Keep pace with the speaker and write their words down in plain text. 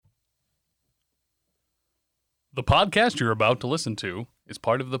The podcast you're about to listen to is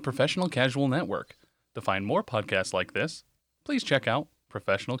part of the Professional Casual Network. To find more podcasts like this, please check out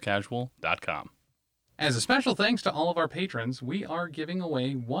professionalcasual.com. As a special thanks to all of our patrons, we are giving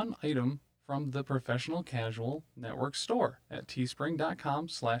away one item from the Professional Casual Network store at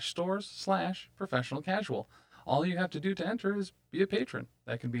teespring.com/stores/professionalcasual. All you have to do to enter is be a patron.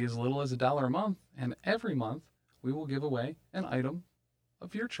 That can be as little as $1 a month, and every month we will give away an item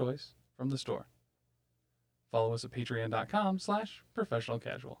of your choice from the store. Follow us at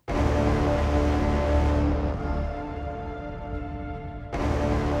patreon.com/professionalcasual.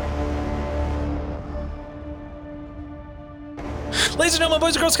 Ladies and gentlemen,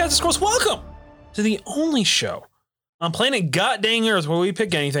 boys and girls, cats and squirrels, welcome to the only show on planet goddamn Earth where we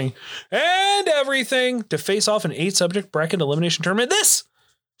pick anything and everything to face off an 8-subject bracket elimination tournament. This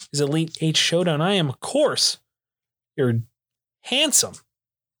is Elite 8 Showdown. I am, of course, your handsome,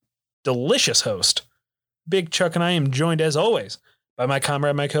 delicious host, Big Chuck, and I am joined, as always, by my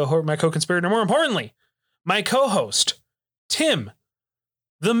comrade, my cohort, my co-conspirator, more importantly, my co-host, Tim,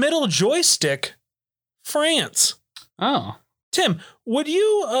 the middle joystick, France. Oh. Tim, would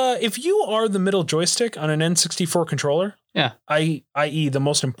you, if you are the middle joystick on an N64 controller, Yeah. i.e. the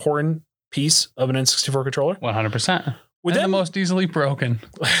most important piece of an N64 controller, 100%. Would And that- the most easily broken.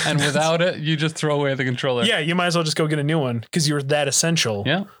 And without it, you just throw away the controller. yeah, you might as well just go get a new one because you're that essential.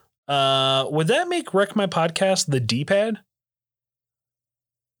 Yeah. Would that make Wreck My Podcast the D-pad?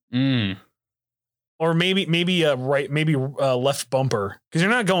 Or maybe left bumper because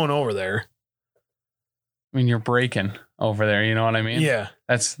you're not going over there. I mean, you're braking over there. You know what I mean? Yeah.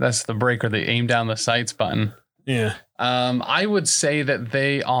 That's the brake or the aim down the sights button. Yeah. I would say that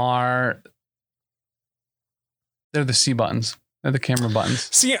they're the C buttons. They're the camera buttons.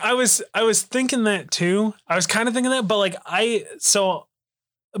 See, I was thinking that too. I was kind of thinking that, but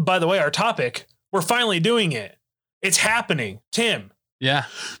by the way, our topic, we're finally doing it. It's happening. Tim. Yeah.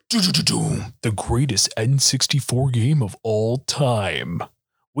 The greatest N64 game of all time.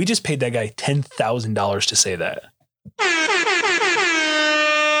 We just paid that guy $10,000 to say that.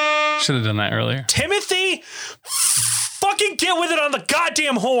 Should have done that earlier. Timothy, fucking get with it on the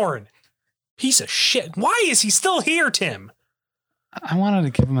goddamn horn. Piece of shit. Why is he still here, Tim? I wanted to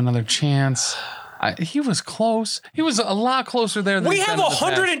give him another chance. He was close. He was a lot closer there than We he's have been in the past.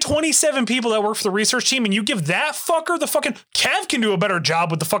 127 people that work for the research team, and you give that fucker the fucking... Kev can do a better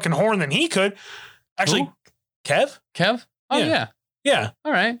job with the fucking horn than he could. Actually, Who? Kev? Kev? Oh, yeah. Yeah.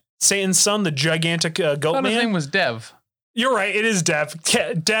 All right. Satan's son, the gigantic goat I thought his man. name was Dev. You're right. It is Dev.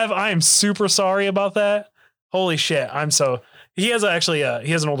 Dev, I am super sorry about that. Holy shit. He has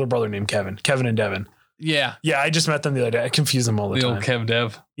an older brother named Kevin. Kevin and Devin. Yeah. Yeah, I just met them the other day. I confuse them all the The time. old Kev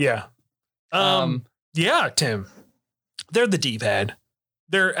Dev. Yeah. Yeah, Tim. They're the D-pad.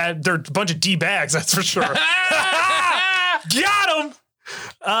 They're a bunch of D-bags, that's for sure. Got him.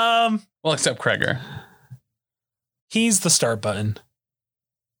 Well, except Kreger. He's the start button.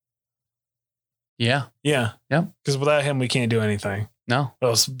 Yeah. Yeah. Yep. Because without him, we can't do anything. No.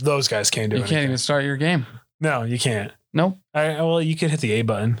 Those guys can't do You anything. can't even start your game. No, you can't. Nope. Well, you could hit the A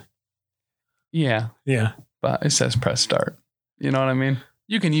button. Yeah. Yeah. But it says press start. You know what I mean?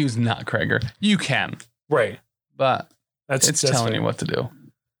 You can use not Kreger. You can. Right. But That's telling fair. you what to do.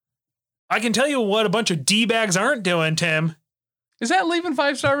 I can tell you what a bunch of D-bags aren't doing, Tim. Is that leaving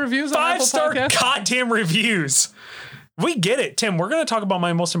 5-star reviews on Apple 5-star Podcasts? goddamn reviews. We get it, Tim. We're going to talk about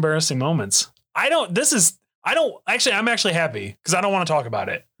my most embarrassing moments. I'm actually happy because I don't want to talk about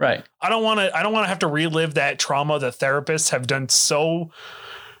it. Right. I don't want to have to relive that trauma. The therapists have done so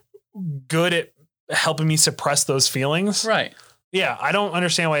good at helping me suppress those feelings. Right. Yeah. I don't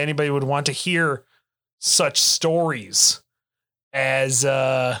understand why anybody would want to hear such stories as,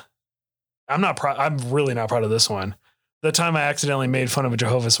 I'm really not proud of this one. The time I accidentally made fun of a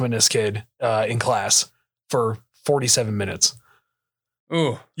Jehovah's Witness kid in class for 47 minutes.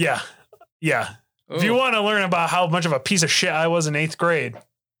 Ooh. Yeah. Yeah. Ooh. If you want to learn about how much of a piece of shit I was in 7th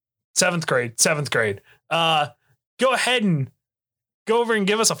grade, go ahead and go over and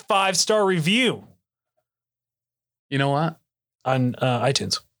give us a 5-star review You know what? on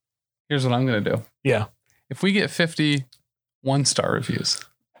iTunes. Here's what I'm going to do. Yeah. If we get 50 1-star reviews,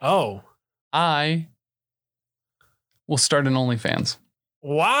 Oh, I will start an OnlyFans.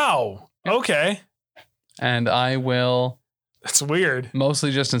 wow. Okay. And I will That's weird.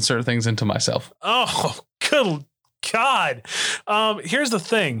 mostly just insert things into myself. Oh, good God. Here's the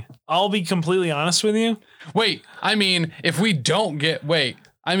thing. I'll be completely honest with you. Wait, I mean, if we don't get... I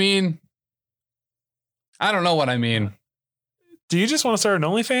don't know what I mean. Do you just want to start an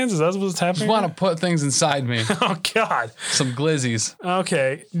OnlyFans? Is that what's I happening? just want to put things inside me. Oh, God. Some glizzies.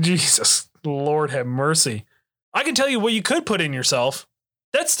 Okay. Jesus. Lord have mercy. I can tell you what you could put in yourself.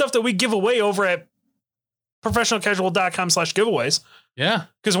 That's stuff that we give away over at professionalcasual.com/giveaways. Yeah.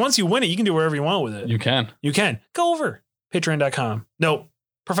 Because once you win it, you can do whatever you want with it. You can. You can. Go over patreon.com. No,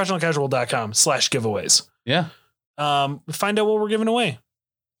 professionalcasual.com/giveaways. Yeah. Find out what we're giving away.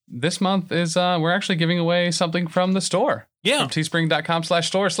 This month is we're actually giving away something from the store. Yeah. From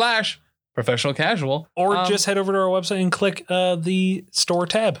teespring.com/store/professionalcasual. Or just head over to our website and click the store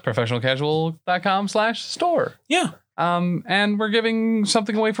tab. professionalcasual.com/store. Yeah. And we're giving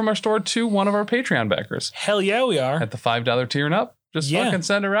something away from our store to one of our Patreon backers. Hell yeah, we are. At the $5 tier and up. Just fucking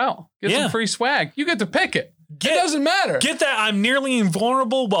send her out. Get some free swag. You get to pick it. It doesn't matter. Get that I'm nearly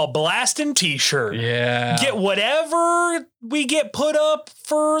invulnerable while blasting t-shirt. Yeah. Get whatever we get put up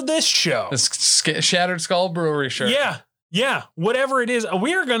for this show. The Shattered Skull Brewery shirt. Yeah. Yeah. Whatever it is.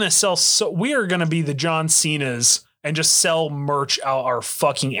 We are going to be the John Cena's and just sell merch out our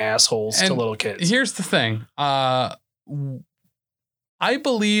fucking assholes to little kids. Here's the thing. I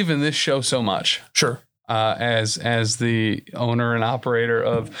believe in this show so much. Sure. As the owner and operator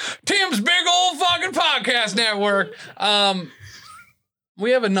of Tim's big old fucking podcast network.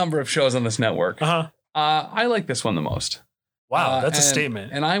 We have a number of shows on this network. I like this one the most. Wow, that's a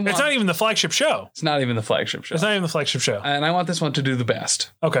statement. And it's not even the flagship show. It's not even the flagship show. It's not even the flagship show. And I want this one to do the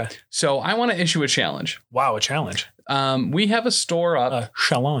best. Okay. So I want to issue a challenge. Wow, a challenge. We have a store up.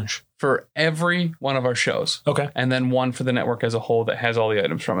 Challenge. For every one of our shows. Okay. And then one for the network as a whole that has all the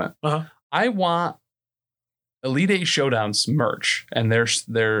items from it. I want Elite 8 Showdown's merch and their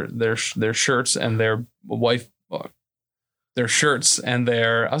shirts and their shirts and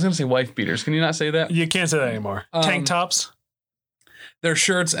I was going to say wife beaters. Can you not say that? You can't say that anymore. Tank tops. Their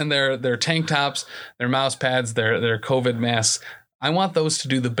shirts and their tank tops, their mouse pads, their COVID masks. I want those to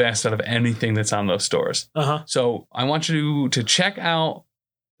do the best out of anything that's on those stores. So I want you to check out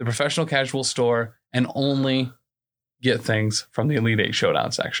the Professional Casual store and only get things from the Elite 8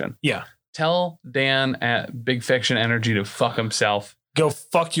 Showdown section. Yeah. Tell Dan at Big Fiction Energy to fuck himself. Go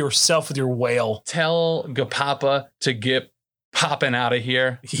fuck yourself with your whale. Tell Gapapa to get popping out of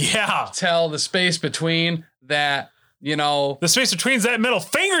here. Yeah. Tell the space between that, the space between's that middle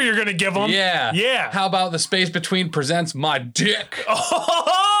finger you're going to give them. Yeah. Yeah. How about the space between presents my dick?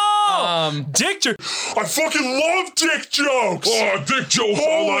 Dick joke. I fucking love dick jokes. Oh, dick jokes.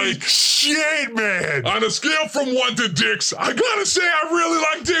 Holy shit, man. On a scale from 1 to dicks, I gotta say I really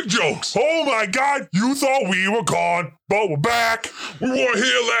like dick jokes. Oh my God, you thought we were gone, but we're back. We weren't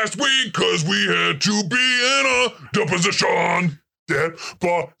here last week because we had to be in a deposition.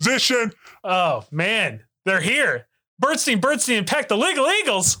 Deposition. Oh, man. They're here. Birdstein, pack the legal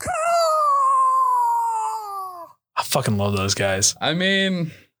eagles. I fucking love those guys.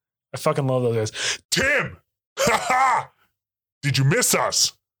 I fucking love those guys. Tim! Did you miss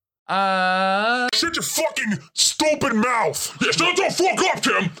us? Shut your fucking stupid mouth! Yeah, shut the fuck up,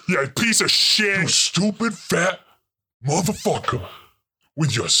 Tim! Yeah, piece of shit! You stupid fat motherfucker.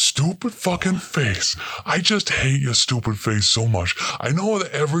 With your stupid fucking face. I just hate your stupid face so much. I know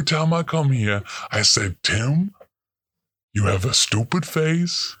that every time I come here, I say, Tim, you have a stupid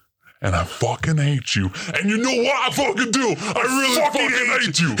face. And I fucking hate you. And you know what I fucking do? I really fucking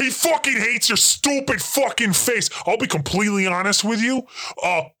hate you. He fucking hates your stupid fucking face. I'll be completely honest with you.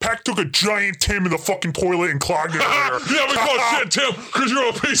 Peck took a giant Tim in the fucking toilet and clogged it earlier. Yeah, we call shit, Tim, because you're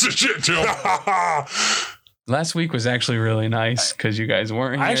a piece of shit, Tim. Last week was actually really nice because you guys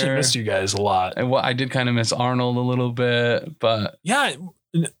weren't here. I actually missed you guys a lot. And I did kind of miss Arnold a little bit, but... Yeah.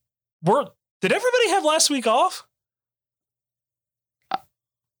 Did everybody have last week off?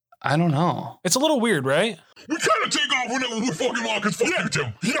 I don't know. It's a little weird, right? We kind of take off whenever we fucking want, because fuck you,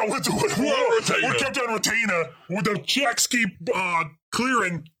 Tim. Yeah, we're kept on retainer. With the checks keep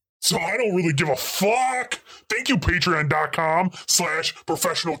clearing, so I don't really give a fuck. Thank you,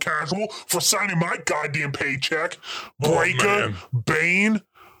 patreon.com/professionalcasual for signing my goddamn paycheck. Breaker, Bane.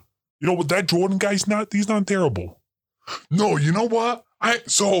 You know what, that Jordan guy's he's not terrible. No, you know what?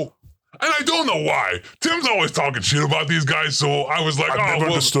 And I don't know why. Tim's always talking shit about these guys, so I was like, I've never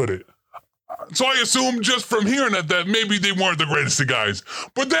understood it. So I assumed just from hearing it that maybe they weren't the greatest of guys.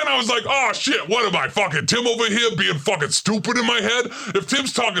 But then I was like, oh shit, what am I, fucking Tim over here being fucking stupid in my head? If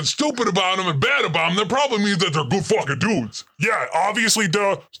Tim's talking stupid about him and bad about him, that probably means that they're good fucking dudes. Yeah, obviously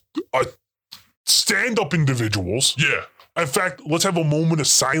they're stand-up individuals. Yeah. In fact, let's have a moment of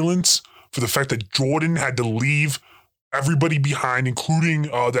silence for the fact that Jordan had to leave everybody behind, including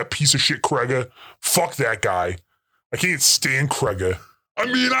that piece of shit Kreger. Fuck that guy. I can't stand Kreger. I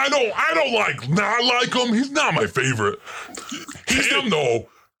mean, I like him. He's not my favorite. Tim, though.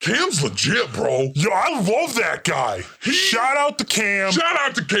 Cam's legit, bro. Yo, I love that guy. Shout out to Cam. Shout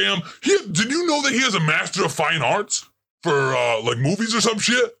out to Cam. Did you know that he has a Master of Fine Arts for like movies or some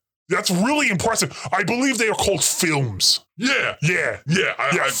shit? That's really impressive. I believe they are called films. Yeah. Yeah.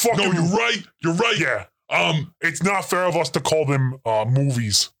 No, you're right. You're right. Yeah. It's not fair of us to call them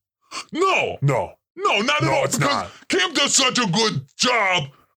movies. No, not at all. It's because not. Cam does such a good job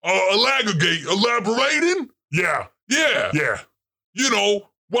elaborating. Yeah. You know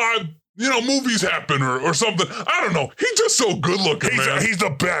why? You know, movies happen or something. I don't know. He's just so good looking, man. He's the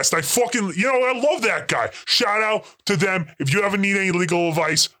best. I love that guy. Shout out to them. If you ever need any legal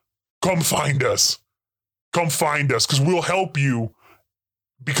advice, come find us. Come find us, because we'll help you,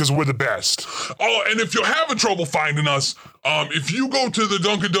 because we're the best. Oh, and if you're having trouble finding us, if you go to the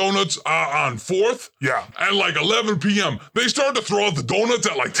Dunkin' Donuts on 4th, at like 11 p.m., they start to throw out the donuts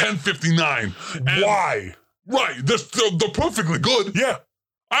at like 10:59. Why? Right, they're perfectly good. Yeah.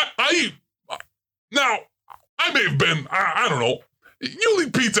 Now, I may have been, I don't know, you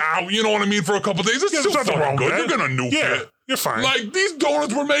leave pizza out, you know what I mean, for a couple days. It's still nothing fucking wrong good. with You're going to nuke it. You're fine. Like, these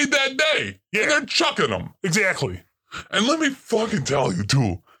donuts were made that day. Yeah. And they're chucking them. Exactly. And let me fucking tell you,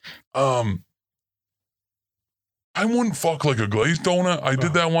 too, I wouldn't fuck like a glazed donut. I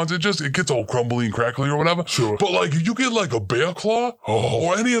did that once. It gets all crumbly and crackly or whatever. Sure. But like, if you get like a bear claw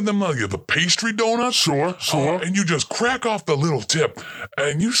or any of them, like the pastry donuts. Sure. And you just crack off the little tip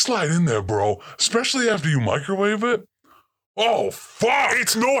and you slide in there, bro. Especially after you microwave it. Oh, fuck.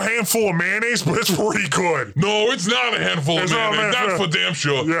 It's no handful of mayonnaise, but it's pretty good. No, it's not a handful of mayonnaise. That's for damn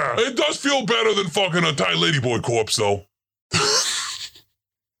sure. Yeah. It does feel better than fucking a Thai ladyboy corpse, though.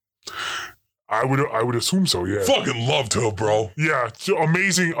 I would assume so, yeah. Fucking loved her, bro. Yeah, so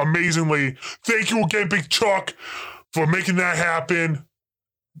amazingly. Thank you again, Big Chuck, for making that happen.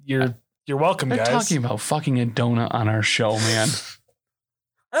 You're welcome, They're guys. talking about fucking a donut on our show, man.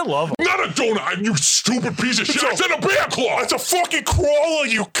 I love them. Not a donut, you stupid piece of shit. I said a bear claw. It's a fucking crawler,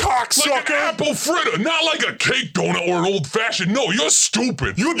 you cocksucker. Like an apple fritter, not like a cake donut or an old-fashioned. No, you're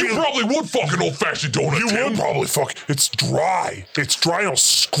stupid. You probably would fuck an old-fashioned donut, You Tim. will probably fuck. It's dry. It'll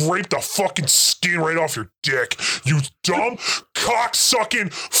scrape the fucking skin right off your dick. You dumb,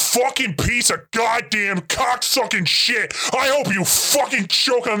 cocksucking, fucking piece of goddamn cocksucking shit. I hope you fucking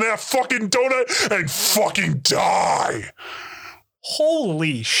choke on that fucking donut and fucking die.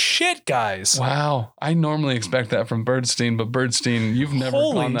 Holy shit, guys. Wow. I normally expect that from Birdstein, but Birdstein, you've never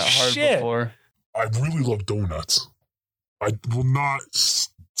Holy gone that hard shit. before. I really love donuts. I will not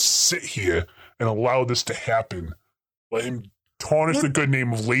sit here and allow this to happen. Let him tarnish the good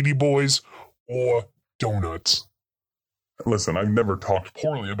name of Ladyboys or donuts. Listen, I've never talked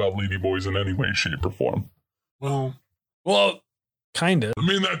poorly about ladyboys in any way, shape, or form. Well, Kind of. I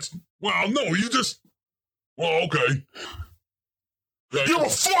mean, okay.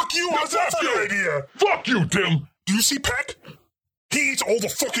 Fuck you! How's that for an idea? Fuck you, Tim. Do you see Peck? He eats all the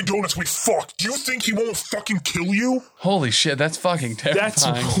fucking donuts we fucked. Do you think he won't fucking kill you? Holy shit, that's fucking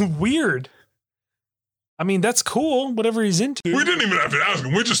terrifying. That's weird. I mean, that's cool, whatever he's into. We didn't even have to ask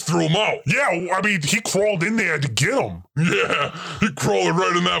him. We just threw him out. Yeah, I mean, he crawled in there to get him. Yeah, he crawled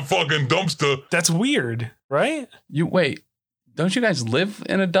right in that fucking dumpster. That's weird, right? Wait, don't you guys live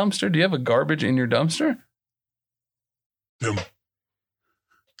in a dumpster? Do you have a garbage in your dumpster? Tim,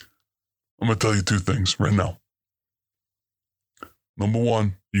 I'm going to tell you two things right now. Number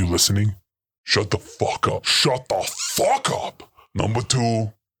one, You listening? shut the fuck up. Shut the fuck up. Number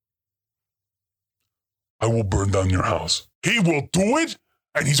two, I will burn down your house. He will do it,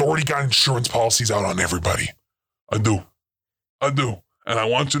 and he's already got insurance policies out on everybody. I do. And I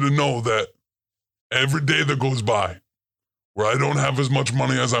want you to know that every day that goes by where I don't have as much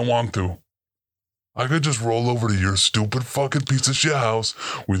money as I want to, I could just roll over to your stupid fucking piece of shit house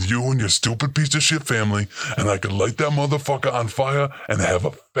with you and your stupid piece of shit family, and I could light that motherfucker on fire and have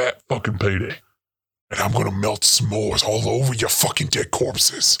a fat fucking payday. And I'm gonna melt s'mores all over your fucking dead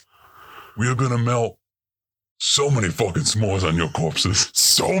corpses. We are gonna melt so many fucking s'mores on your corpses.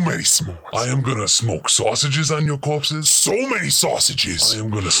 So many s'mores. I am gonna smoke sausages on your corpses. So many sausages. I am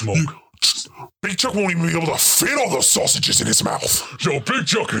gonna smoke. Big Chuck won't even be able to fit all those sausages in his mouth. Yo, Big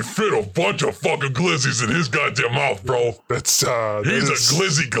Chuck can fit a bunch of fucking glizzies in his goddamn mouth, bro. That's He's a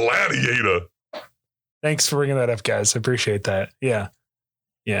glizzy gladiator. Thanks for bringing that up, guys. I appreciate that. Yeah.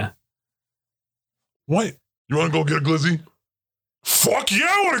 What? You wanna go get a glizzy? Fuck yeah,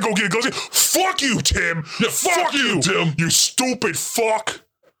 I wanna go get a glizzy. Fuck you, Tim. Yeah, fuck you, Tim. You stupid fuck.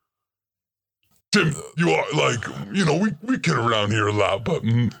 Tim, you are like, we kid around here a lot, but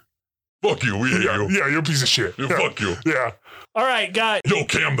fuck you, we hate you. Yeah, you're a piece of shit. Yeah, fuck you. Yeah. All right, guys. Yo,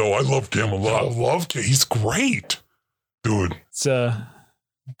 Cam, though, I love Cam a I lot. love He's great. Dude. It's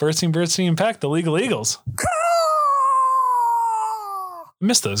Birdstein Pack, the Legal Eagles.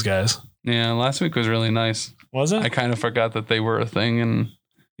 Miss those guys. Yeah, last week was really nice. Was it? I kind of forgot that they were a thing, and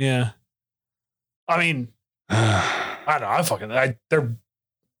Yeah. I mean, I don't know.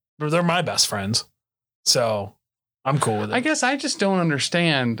 They're my best friends. So I'm cool with it. I guess I just don't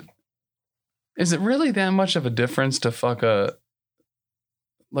understand. Is it really that much of a difference to fuck a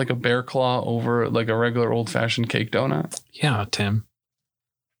bear claw over like a regular old fashioned cake donut? Yeah, Tim.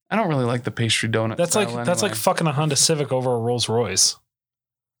 I don't really like the pastry donut. That's like fucking a Honda Civic over a Rolls Royce.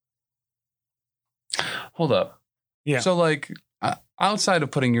 Hold up. Yeah. So like outside of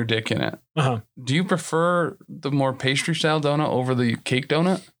putting your dick in it, do you prefer the more pastry style donut over the cake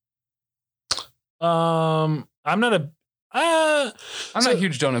donut? I'm not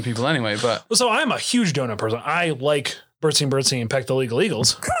huge donut people anyway, but so I'm a huge donut person. I like Birdstein and Peck the Legal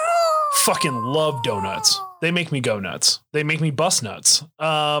Eagles. Fucking love donuts. They make me go nuts. They make me bust nuts.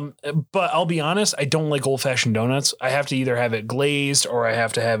 But I'll be honest, I don't like old fashioned donuts. I have to either have it glazed or I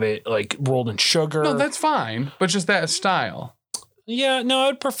have to have it like rolled in sugar. No, that's fine. But just that style. Yeah, no, I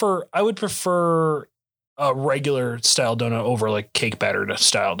would prefer a regular style donut over like cake batter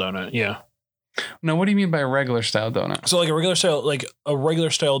style donut. Yeah. No, what do you mean by a regular style donut? So like a regular style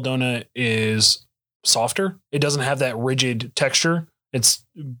donut is softer. It doesn't have that rigid texture. It's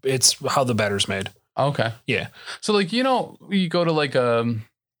how the batter's made. Okay. Yeah. So like, you go to like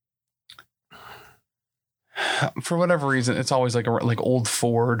for whatever reason, it's always like Old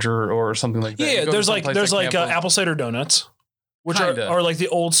Forge or something like that. Yeah, there's like apple cider donuts, which are like the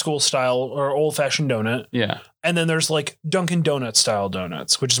old school style or old fashioned donut. Yeah. And then there's like Dunkin' Donut style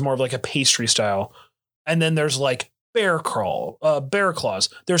donuts, which is more of like a pastry style. And then there's like bear claws.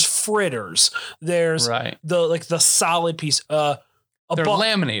 There's fritters. There's the solid piece. They're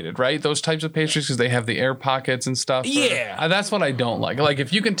laminated, right? Those types of pastries because they have the air pockets and stuff. Yeah. That's what I don't like. Like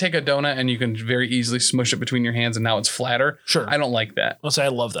if you can take a donut and you can very easily smush it between your hands and now it's flatter. Sure. I don't like that. I'll say I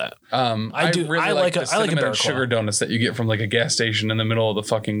love that. I really like the cinnamon and sugar donuts that you get from like a gas station in the middle of the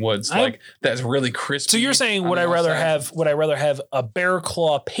fucking woods. That's really crispy. So you're saying would I rather have a bear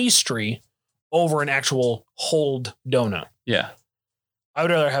claw pastry over an actual hold donut? Yeah. I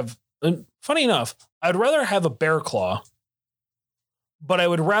would rather have, funny enough, I'd rather have a bear claw, but I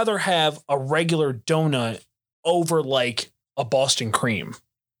would rather have a regular donut over like a Boston cream.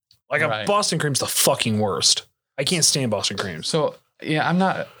 Like a Boston cream's the fucking worst. I can't stand Boston creams. So yeah, I'm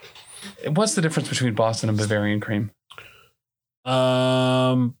not. What's the difference between Boston and Bavarian cream?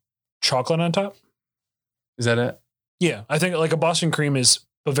 Chocolate on top. Is that it? Yeah, I think like a Boston cream is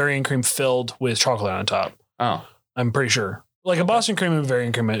Bavarian cream filled with chocolate on top. Oh, I'm pretty sure. Like a Boston cream and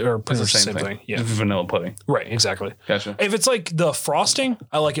Bavarian cream are pretty much the same thing. Yeah. It's vanilla pudding. Right, exactly. Gotcha. If it's like the frosting,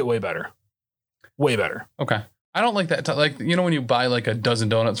 I like it way better. Way better. Okay. I don't like that. Like, when you buy like a dozen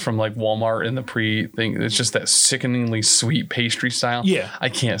donuts from like Walmart in the pre-thing, it's just that sickeningly sweet pastry style. Yeah. I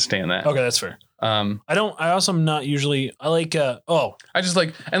can't stand that. Okay, that's fair. I also am not usually, I like, I just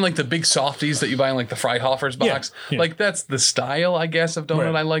like, and like the big softies that you buy in like the Freihofers box. Yeah. Like that's the style, I guess, of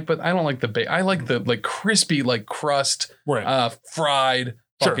donut I like, but I don't like I like the like crispy, like crust, fried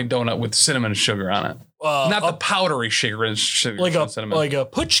fucking donut with cinnamon and sugar on it. Not the powdery sugar and cinnamon. Like a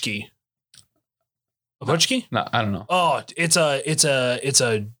Putschke. A Putschke? No, I don't know. Oh, it's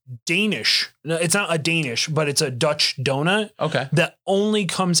a Danish. No, it's not a Danish, but it's a Dutch donut. Okay. That only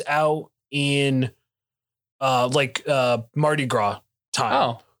comes out in Mardi Gras time.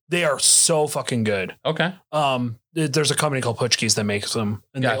 Oh. They are so fucking good. Okay. There's a company called Putschke's that makes them,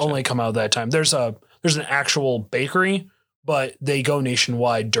 and they only come out that time. There's an actual bakery, but they go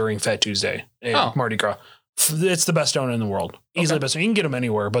nationwide during Fat Tuesday and Mardi Gras. It's the best donut in the world. Easily the best. You can get them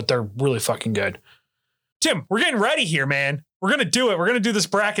anywhere, but they're really fucking good. Tim, we're getting ready here, man. We're going to do it. We're going to do this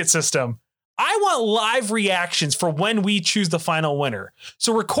bracket system. I want live reactions for when we choose the final winner.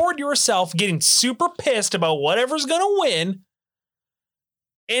 So record yourself getting super pissed about whatever's going to win.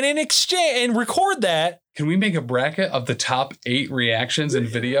 And in exchange, and record that. Can we make a bracket of the top 8 reactions in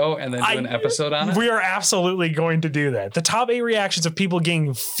video and then do an episode on it? We are absolutely going to do that. The top 8 reactions of people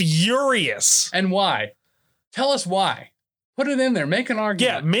getting furious. And why? Tell us why. Put it in there. Make an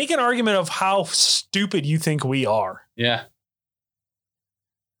argument. Yeah, make an argument of how stupid you think we are. Yeah.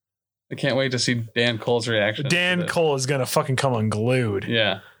 I can't wait to see Dan Cole's reaction. Dan Cole is going to fucking come unglued.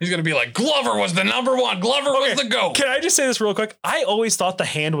 Yeah. He's going to be like, Glover was the number one. Glover was the GOAT. Can I just say this real quick? I always thought the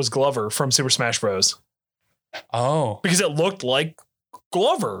hand was Glover from Super Smash Bros. Oh. Because it looked like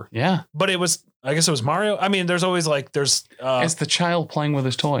Glover. Yeah. But it was I guess it was Mario. I mean, there's always like there's It's the child playing with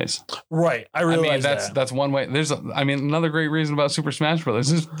his toys. right. I realize that's one way. Another great reason about Super Smash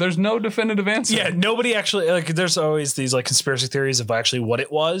Brothers is there's no definitive answer. Yeah, nobody actually like. There's always these like conspiracy theories of actually what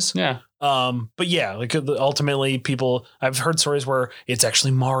it was. Yeah. But yeah, like ultimately, I've heard stories where it's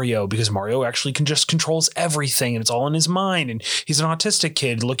actually Mario because Mario actually just controls everything and it's all in his mind, and he's an autistic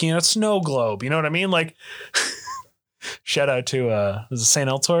kid looking at a snow globe. You know what I mean? Like. Shout out to was it St.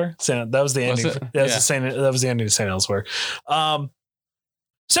 Elsewhere? That was the ending. That was the ending of St. Elsewhere.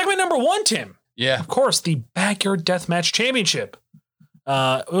 Segment number 1, Tim. Yeah. Of course, the Backyard Deathmatch Championship.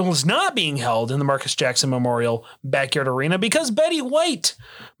 It was not being held in the Marcus Jackson Memorial Backyard Arena because Betty White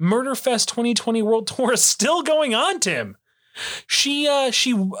Murderfest 2020 World Tour is still going on, Tim. She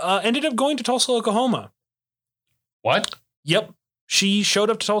ended up going to Tulsa, Oklahoma. What? Yep. She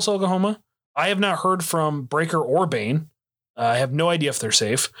showed up to Tulsa, Oklahoma. I have not heard from Breaker or Bane. I have no idea if they're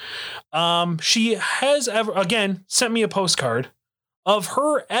safe. She has again sent me a postcard of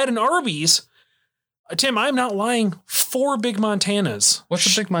her at an Arby's. Tim, I'm not lying. 4 Big Montanas. What's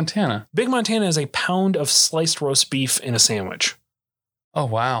a Big Montana? Big Montana is a pound of sliced roast beef in a sandwich. Oh,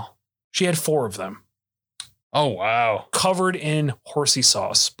 wow. She had 4 of them. Oh, wow. Covered in horsey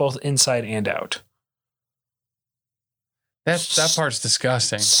sauce, both inside and out. That part's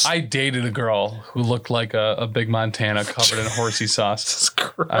disgusting. I dated a girl who looked like a Big Montana covered in horsey sauce.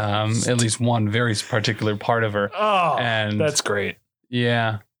 At least one very particular part of her. Oh, and that's great.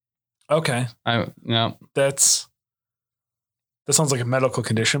 Yeah. Okay. That sounds like a medical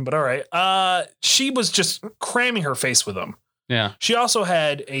condition, but all right. She was just cramming her face with them. Yeah. She also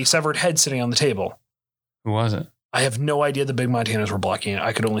had a severed head sitting on the table. Who was it? I have no idea the Big Montanas were blocking it.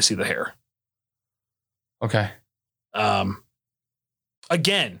 I could only see the hair. Okay.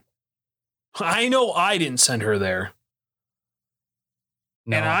 Again, I know I didn't send her there.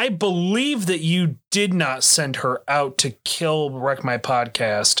 No. And I believe that you did not send her out to wreck my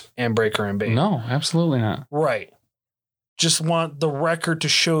podcast and Breaker and Bane. No, absolutely not. Right. Just want the record to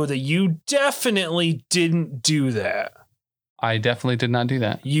show that you definitely didn't do that. I definitely did not do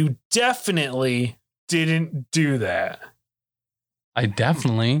that. You definitely didn't do that. I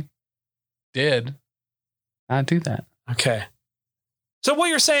definitely did not do that. Okay. So what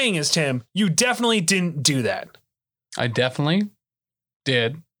you're saying is, Tim, you definitely didn't do that. I definitely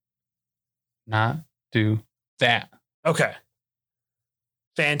did not do that. Okay.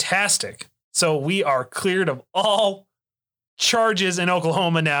 Fantastic. So we are cleared of all charges in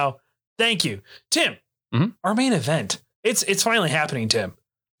Oklahoma now. Thank you. Tim, Our main event. It's finally happening, Tim.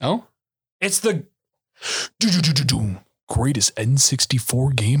 Oh? It's the greatest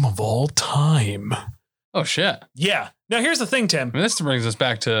N64 game of all time. Oh, shit. Yeah. Now, here's the thing, Tim. I mean, this brings us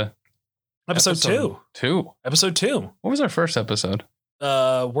back to Episode 2. Episode 2. What was our first episode?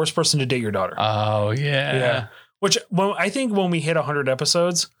 Worst person to date your daughter. Oh, yeah. Yeah. Which, I think when we hit 100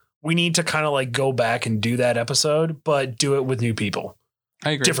 episodes, we need to kind of like go back and do that episode, but do it with new people.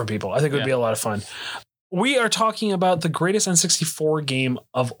 I agree. Different people. I think it would be a lot of fun. We are talking about the greatest N64 game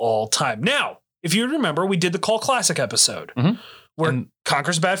of all time. Now, if you remember, we did the Cult Classic episode where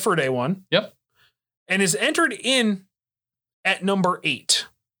Conker's Bad Fur Day won. Yep. And is entered in at number 8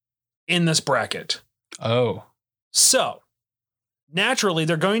 in this bracket. Oh. So, naturally,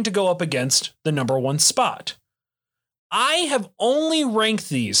 they're going to go up against the number 1 spot. I have only ranked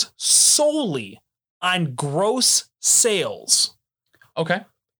these solely on gross sales. Okay.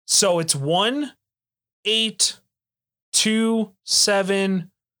 So it's 1, 8, 2,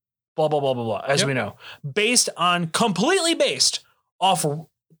 7, blah, blah, blah, blah, blah, as we know. Completely based off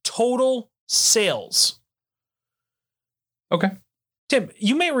total sales. Okay. Tim,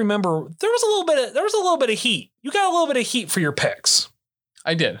 you may remember there was a little bit of heat. You got a little bit of heat for your picks.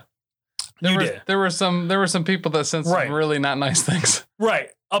 I did. There were some people that said some really not nice things.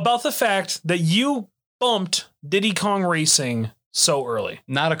 Right. About the fact that you bumped Diddy Kong Racing so early.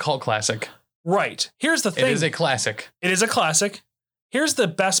 Not a cult classic. Right. Here's the thing. It is a classic. It is a classic. Here's the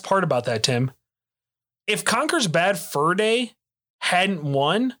best part about that, Tim. If Conker's Bad Fur Day hadn't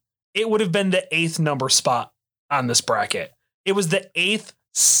won, it would have been the 8th number spot on this bracket. It was the 8th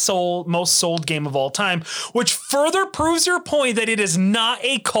most sold game of all time, which further proves your point that it is not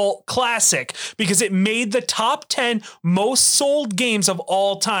a cult classic because it made the top 10 most sold games of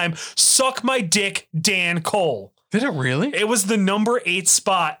all time. Suck my dick, Dan Cole. Did it really? It was the number 8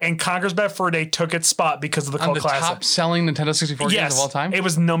 spot, and Conker's Bad Fur Day took its spot because of the cult classic. Top selling Nintendo 64 games of all time? It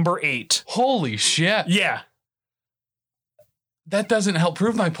was number 8. Holy shit. Yeah. That doesn't help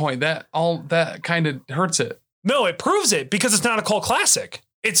prove my point. That kind of hurts it. No, it proves it because it's not a cult classic.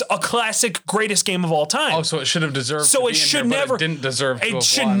 It's a classic, greatest game of all time. Oh, so it should have deserved. So to it be in should here, but never- It didn't deserve. It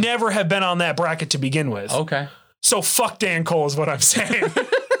should never have been on that bracket to begin with. Okay. So fuck Dan Cole is what I'm saying.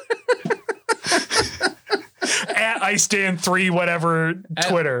 At IceDan3 whatever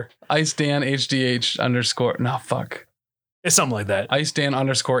Twitter. IceDan HDH _. No, fuck. It's something like that. IceDan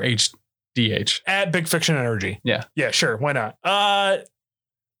 _HDH. At Big Fiction Energy. Yeah. Yeah, sure. Why not?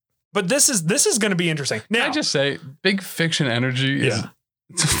 But this is going to be interesting. Now, Can I just say, Big Fiction Energy is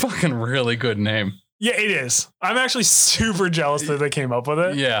it's a fucking really good name. yeah, it is. I'm actually super jealous that they came up with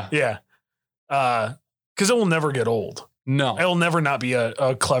it. Yeah. Yeah. Because it will never get old. No. It will never not be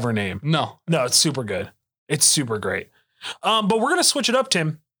a clever name. No. No, it's super good. It's super great. But we're going to switch it up,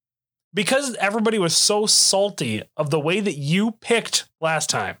 Tim, because everybody was so salty of the way that you picked last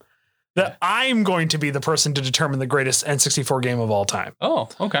time that I'm going to be the person to determine the greatest N64 game of all time. Oh,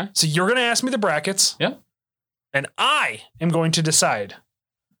 okay. So you're going to ask me the brackets. Yeah. And I am going to decide.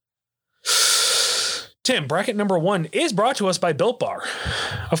 Tim, bracket number 1 is brought to us by Built Bar.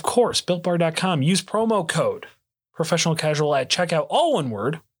 Of course, BuiltBar.com. Use promo code Professional Casual at checkout, all one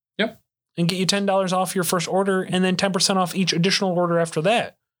word. Yep. And get you $10 off your first order and then 10% off each additional order after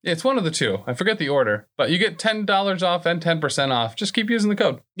that. Yeah, it's one of the two. I forget the order, but you get $10 off and 10% off. Just keep using the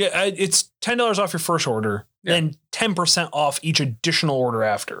code. Yeah, it's $10 off your first order, then 10% off each additional order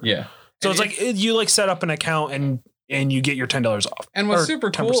after. Yeah. So it's like you like set up an account and you get your $10 off. And what's Or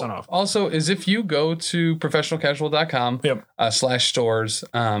super 10% cool off. also is if you go to professionalcasual.com Yep. /stores,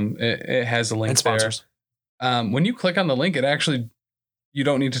 it has a link And sponsors. there. When you click on the link, it actually, you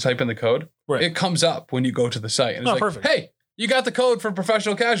don't need to type in the code. Right. It comes up when you go to the site. And it's Oh, like, perfect. hey, you got the code for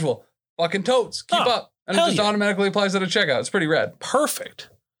Professional Casual. Fucking totes. Keep Oh, up. And it hell just yeah. automatically applies at a checkout. It's pretty rad. Perfect.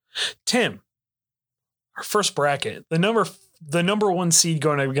 Tim, our first bracket, the number 1 seed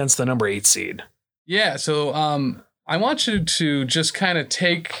going against the number 8 seed. Yeah, so I want you to just kind of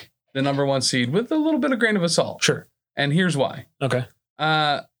take the number 1 seed with a little bit of grain of salt. Sure. And here's why. Okay.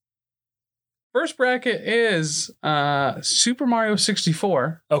 First bracket is Super Mario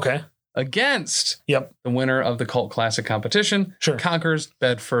 64 Okay. against Yep. the winner of the Cult Classic competition, Sure. Conker's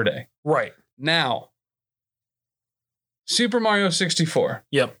Bad Fur Day. Right. Now, Super Mario 64.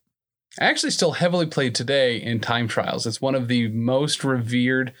 Yep. Actually still heavily played today in time trials. It's one of the most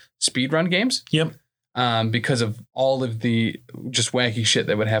revered speedrun games. Yep. Because of all of the just wacky shit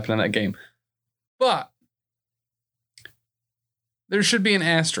that would happen in that game. But there should be an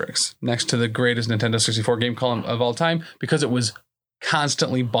asterisk next to the greatest Nintendo 64 game column of all time because it was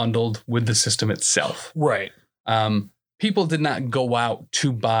constantly bundled with the system itself. Right. People did not go out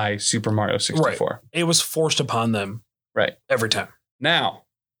to buy Super Mario 64. It was forced upon them. Right. Every time. Now,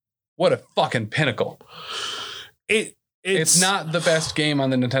 what a fucking pinnacle. It's not the best game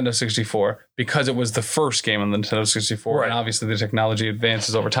on the Nintendo 64 because it was the first game on the Nintendo 64. Right. And obviously the technology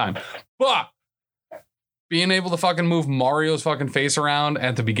advances over time. But being able to fucking move Mario's fucking face around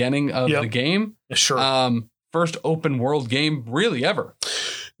at the beginning of the game. Sure. First open world game really ever.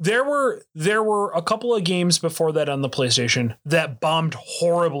 There were a couple of games before that on the PlayStation that bombed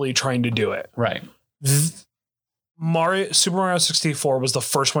horribly trying to do it. Right. Super Mario 64 was the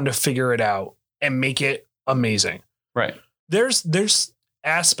first one to figure it out and make it amazing. Right. There's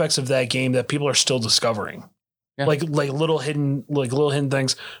aspects of that game that people are still discovering. Yeah. Like little hidden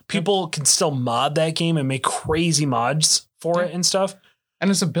things. People can still mod that game and make crazy mods for it and stuff. And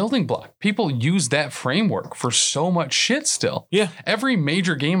it's a building block. People use that framework for so much shit still. Yeah. Every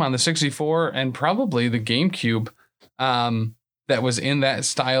major game on the 64 and probably the GameCube that was in that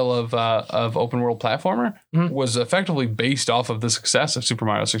style of open world platformer was effectively based off of the success of Super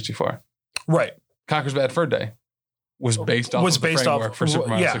Mario 64. Right. Conker's Bad Fur Day was based off of the framework for Super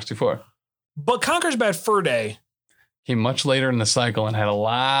Mario 64. But Conker's Bad Fur Day came much later in the cycle and had a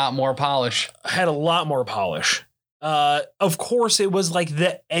lot more polish. Of course, it was like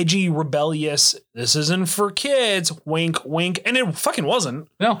the edgy, rebellious, this isn't for kids, wink, wink. And it fucking wasn't.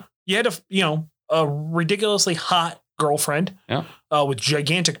 No. You had a ridiculously hot girlfriend with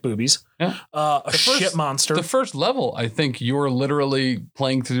gigantic boobies. Yeah. A shit monster. The first level, I think you're literally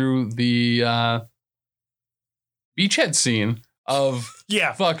playing through the beachhead scene of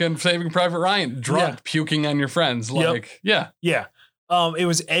fucking Saving Private Ryan, drunk, puking on your friends. Like, Yeah. It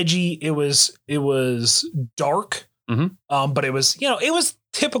was edgy. It was dark. But it was, it was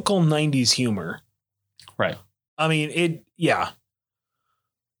typical 90s humor. Right. I mean,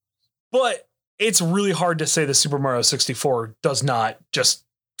 but it's really hard to say that Super Mario 64 does not just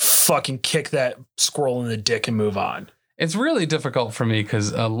fucking kick that squirrel in the dick and move on. It's really difficult for me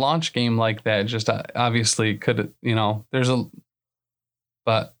because a launch game like that just obviously could,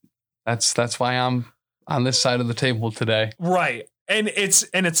 but that's why I'm on this side of the table today. Right. And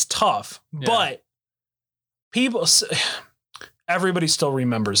it's tough, but everybody still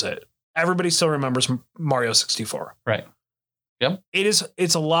remembers it. Everybody still remembers Mario 64. Right. Yep.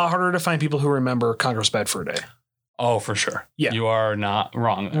 It's a lot harder to find people who remember Conker's Bad Fur Day. Oh, for sure. Yeah. You are not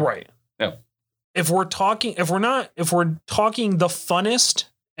wrong there. Right. Yep. If we're talking the funnest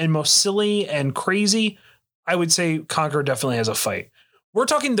and most silly and crazy, I would say Conker definitely has a fight. We're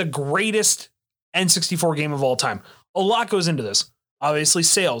talking the greatest N64 game of all time. A lot goes into this. Obviously,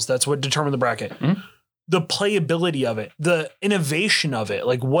 sales. That's what determined the bracket. Mm-hmm. The playability of it, the innovation of it,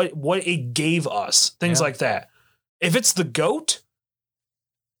 like what it gave us, things like that. If it's the GOAT,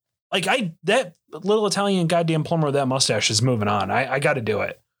 like that little Italian goddamn plumber with that mustache is moving on. I got to do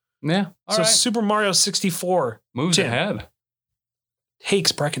it. Yeah. All right. Super Mario 64 moves ahead.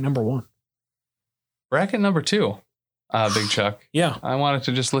 Takes bracket number 1. Bracket number 2, Big Chuck. Yeah. I wanted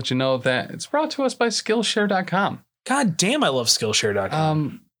to just let you know that it's brought to us by Skillshare.com. God damn, I love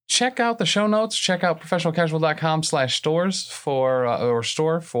Skillshare.com. Check out the show notes. Check out professionalcasual.com/stores for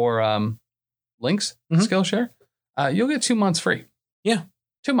store for links. Skillshare. You'll get 2 months free. Yeah.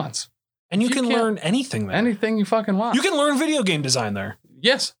 2 months. And you can learn anything there. Anything you fucking want. You can learn video game design there.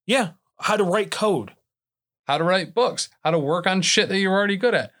 Yes. Yeah. How to write code. How to write books. How to work on shit that you're already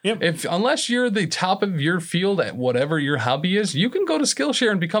good at. Yep. Unless you're the top of your field at whatever your hobby is, you can go to Skillshare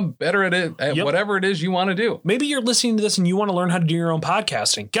and become better at it at whatever it is you want to do. Maybe you're listening to this and you want to learn how to do your own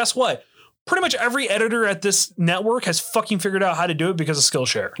podcasting. Guess what? Pretty much every editor at this network has fucking figured out how to do it because of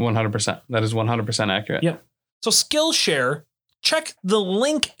Skillshare. 100%. That is 100% accurate. Yep. So Skillshare, check the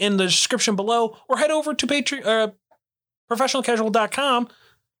link in the description below or head over to professionalcasual.com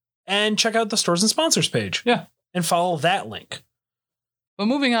and check out the stores and sponsors page. Yeah. And follow that link. But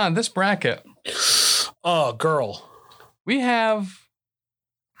moving on, this bracket. Oh, girl. We have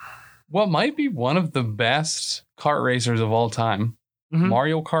what might be one of the best kart racers of all time. Mm-hmm.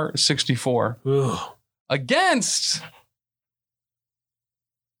 Mario Kart 64. Ooh. Against.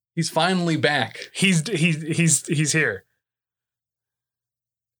 He's finally back. He's here.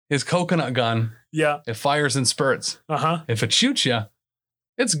 His coconut gun. Yeah. It fires in spurts. Uh-huh. If it shoots you,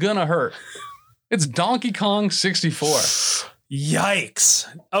 it's gonna hurt. It's Donkey Kong 64. Yikes.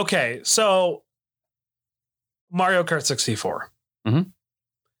 Okay, so Mario Kart 64. Mm-hmm.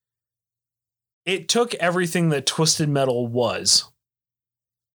 It took everything that Twisted Metal was.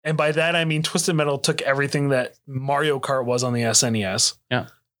 And by that, I mean Twisted Metal took everything that Mario Kart was on the SNES. Yeah.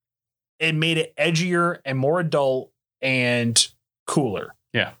 It made it edgier and more adult and cooler.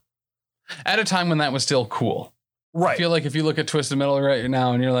 Yeah. At a time when that was still cool. Right. I feel like if you look at Twisted Metal right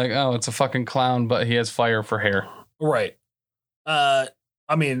now and you're like, oh, it's a fucking clown, but he has fire for hair. Right. I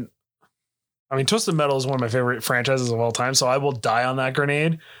mean, Twisted Metal is one of my favorite franchises of all time, so I will die on that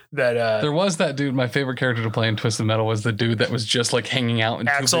grenade. That there was that dude. My favorite character to play in Twisted Metal was the dude that was just like hanging out in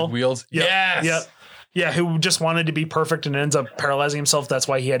Axel. 2 big wheels. Yep. Yes. Yep. Yeah, who just wanted to be perfect and ends up paralyzing himself. That's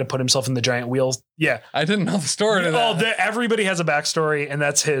why he had to put himself in the giant wheels. Yeah. I didn't know the story to that. Everybody has a backstory, and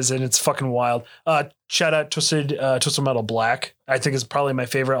that's his, and it's fucking wild. Shout out Twisted Metal Black. I think is probably my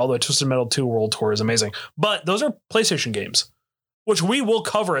favorite, although Twisted Metal 2 World Tour is amazing. But those are PlayStation games, which we will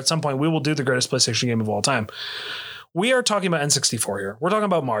cover at some point. We will do the greatest PlayStation game of all time. We are talking about N64 here. We're talking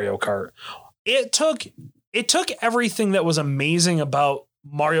about Mario Kart. It took everything that was amazing about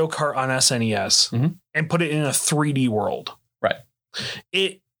Mario Kart on SNES and put it in a 3D world. Right.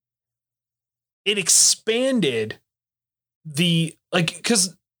 It expanded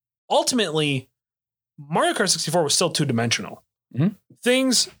because ultimately Mario Kart 64 was still 2-dimensional. Mm-hmm.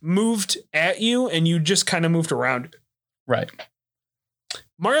 Things moved at you and you just kind of moved around. Right.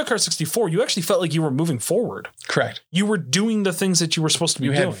 Mario Kart 64, you actually felt like you were moving forward. Correct. You were doing the things that you were supposed to be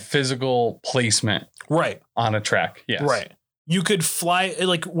doing. You had physical placement. Right. On a track. Yes. Right. You could fly,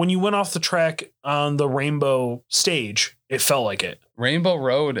 like when you went off the track on the Rainbow stage, it felt like it. Rainbow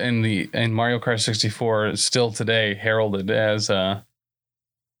Road and Mario Kart 64 is still today heralded as some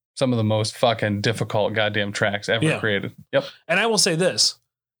of the most fucking difficult goddamn tracks ever created. Yep. And I will say this,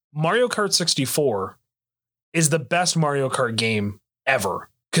 Mario Kart 64 is the best Mario Kart game ever,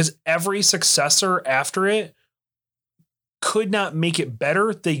 because every successor after it could not make it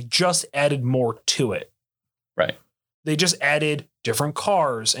better. They just added more to it. Right. They just added different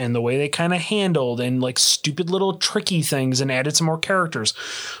cars and the way they kind of handled and like stupid little tricky things and added some more characters.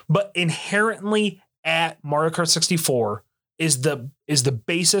 But inherently at Mario Kart 64 is the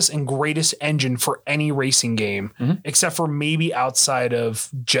basis and greatest engine for any racing game, except for maybe outside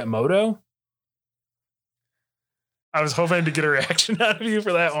of Jet Moto. I was hoping to get a reaction out of you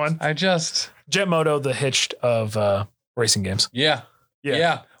for that one. Jet Moto, the Hitched of racing games. Yeah.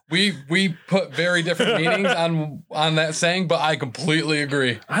 We put very different meanings on that saying, but I completely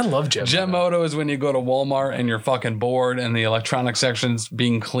agree. I love Jet Moto. Jet Moto is when you go to Walmart and you're fucking bored and the electronic section's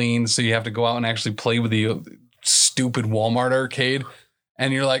being cleaned, so you have to go out and actually play with the stupid Walmart arcade.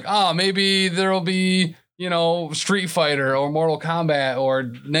 And you're like, oh, maybe there'll be, Street Fighter or Mortal Kombat or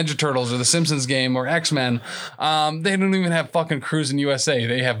Ninja Turtles or the Simpsons game or X-Men. They don't even have fucking Cruisin' USA.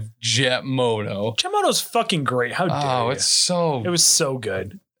 They have Jet Moto. Jet Moto's fucking great. How dare you? Oh, it was so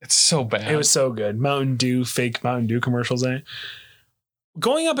good. It's so bad. It was so good. Mountain Dew, fake Mountain Dew commercials.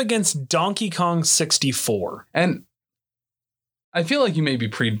 Going up against Donkey Kong 64. And I feel like you may be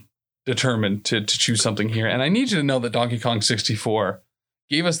predetermined to choose something here. And I need you to know that Donkey Kong 64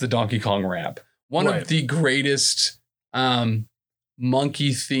 gave us the Donkey Kong rap. One of the greatest monkey-themed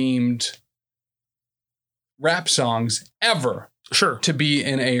rap songs ever. Sure. To be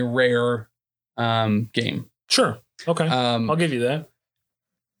in a rare game. Sure. Okay. I'll give you that.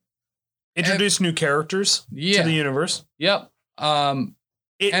 Introduce new characters to the universe. Yep. And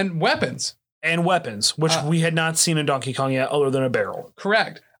weapons. And weapons, which we had not seen in Donkey Kong yet, other than a barrel.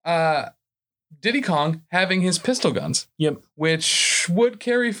 Correct. Diddy Kong having his pistol guns. Yep. Which would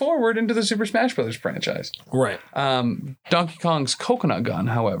carry forward into the Super Smash Bros. Franchise. Right. Donkey Kong's coconut gun,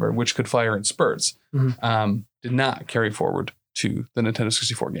 however, which could fire in spurts, did not carry forward to the Nintendo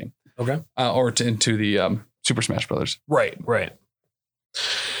 64 game. Okay. Or into the Super Smash Bros. Right.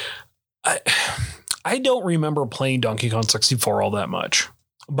 I don't remember playing Donkey Kong 64 all that much,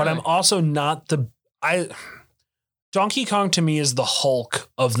 but I'm also not Donkey Kong to me is the Hulk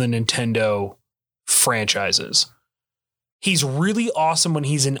of the Nintendo franchises. He's really awesome when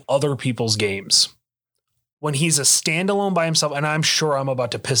he's in other people's games. When he's a standalone by himself, and I'm sure I'm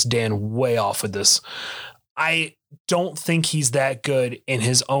about to piss Dan way off with this, I don't think he's that good in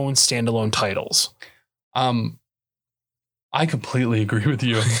his own standalone titles. I completely agree with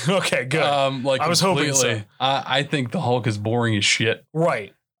you. Okay, good. I was hoping so. I think the Hulk is boring as shit.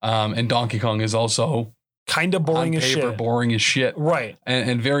 Right. And Donkey Kong is also kind of boring as shit. Boring as shit. Right.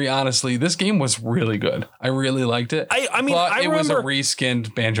 And very honestly, this game was really good. I really liked it. I mean, I remember, was a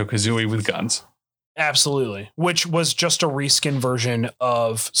reskinned Banjo-Kazooie with guns. Absolutely. Which was just a reskin version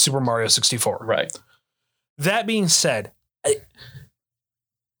of Super Mario 64. Right. That being said,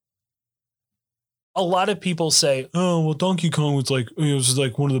 a lot of people say, oh, well, Donkey Kong was like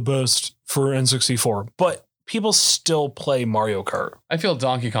one of the best for N64, but people still play Mario Kart. I feel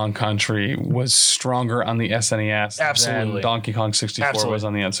Donkey Kong Country was stronger on the SNES Absolutely. than Donkey Kong 64 was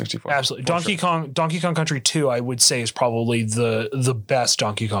on the N64. Absolutely. Donkey Kong Country 2, I would say, is probably the best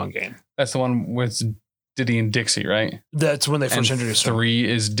Donkey Kong game. That's the one with Diddy and Dixie, right? That's when they first introduced 3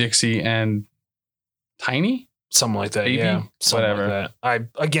 is Dixie and Tiny? Something like that. Baby? Yeah. Whatever.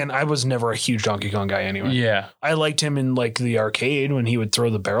 Like that. I was never a huge Donkey Kong guy anyway. Yeah. I liked him in like the arcade when he would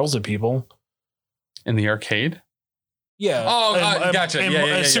throw the barrels at people. In the arcade? Yeah. Oh, gotcha.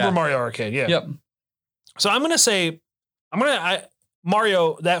 Yeah. Super Mario Arcade. Yeah. Yep. So I'm going to say,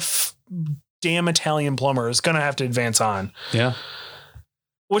 Mario, that damn Italian plumber is going to have to advance on. Yeah.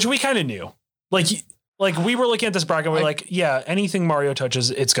 Which we kind of knew. Like we were looking at this bracket, we're like, yeah, anything Mario touches,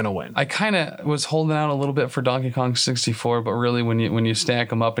 it's going to win. I kind of was holding out a little bit for Donkey Kong 64, but really when you stack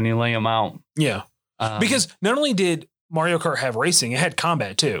them up and you lay them out. Yeah. Because not only did Mario Kart have racing, it had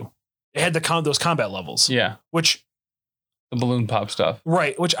combat too. It had those combat levels. Yeah. Which the balloon pop stuff.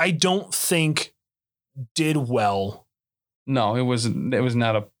 Right. Which I don't think did well. No, it was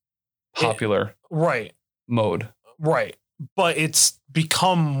not a popular mode. Right. But it's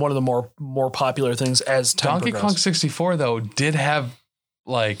become one of the more popular things as time Donkey progressed. Kong 64 though did have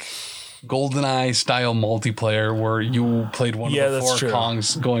like GoldenEye style multiplayer where you played one of the 4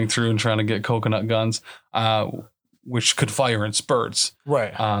 Kongs going through and trying to get coconut guns, which could fire in spurts.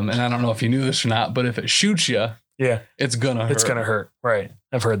 Right. And I don't know if you knew this or not, but if it shoots you, it's gonna hurt. It's gonna hurt. Right.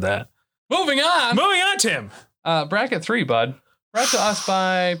 I've heard that. Moving on, Tim. Bracket 3, bud. Brought to us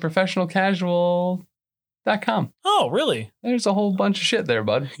by ProfessionalCasual.com. Oh, really? There's a whole bunch of shit there,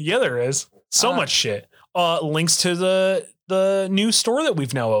 bud. Yeah, there is. So much shit. Links to the new store that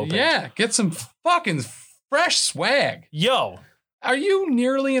we've now opened. Yeah, get some fucking fresh swag. Yo. Are you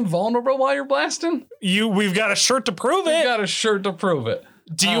nearly invulnerable while you're blasting? We've got a shirt to prove it. We've got a shirt to prove it.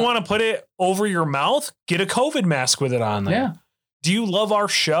 Do you want to put it over your mouth? Get a COVID mask with it on there. Yeah. Do you love our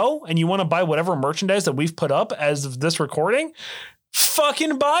show and you want to buy whatever merchandise that we've put up as of this recording?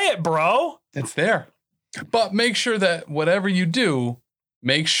 Fucking buy it, bro. It's there. But make sure that whatever you do,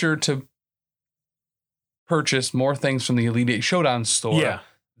 make sure to purchase more things from the Elite 8 Showdown store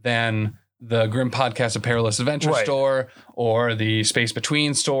than the Grim Podcast A Perilous Adventure store or the Space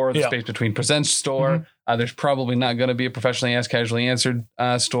Between store, the Space Between Presents store. There's probably not going to be a Professionally Asked Casually Answered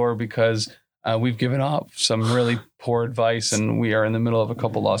store because we've given off some really poor advice and we are in the middle of a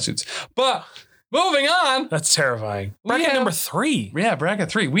couple lawsuits. But moving on. That's terrifying. Bracket number 3. Yeah, bracket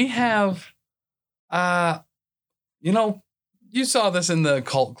 3. We have, you saw this in the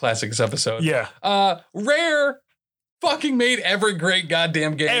Cult Classics episode. Yeah. Rare fucking made every great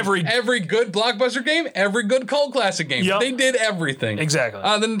goddamn game. Every good blockbuster game, every good Cult Classic game. Yep. They did everything. Exactly.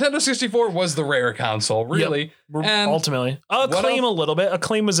 The Nintendo 64 was the Rare console, really. Yep. And ultimately. Acclaim a little bit.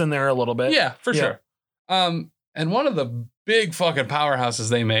 Acclaim was in there a little bit. Yeah, for sure. And one of the big fucking powerhouses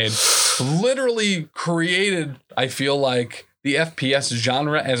they made literally created, I feel like, the FPS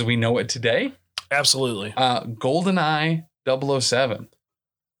genre as we know it today. Absolutely. GoldenEye 007.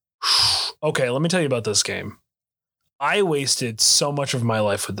 Okay, let me tell you about this game. I wasted so much of my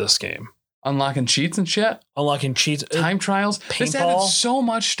life with this game. Unlocking cheats and shit. Unlocking cheats. Time trials. This added Paintball. so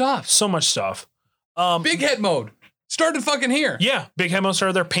much stuff. So much stuff. Big head mode. Started fucking here. Yeah. Big head mode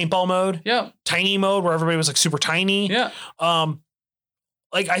started there. Paintball mode. Yeah. Tiny mode where everybody was like super tiny. Yeah.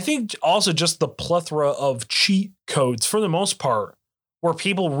 Like I think also just the plethora of cheat codes for the most part where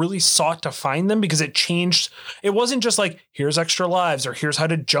people really sought to find them because it changed. It wasn't just like, here's extra lives or here's how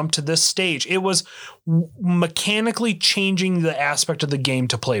to jump to this stage. It was mechanically changing the aspect of the game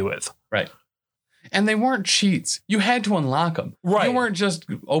to play with. Right. And they weren't cheats. You had to unlock them. Right. You weren't just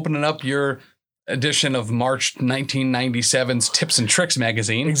opening up your edition of March 1997's Tips and Tricks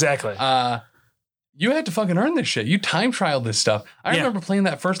magazine. Exactly. You had to fucking earn this shit. You time trialed this stuff. I remember playing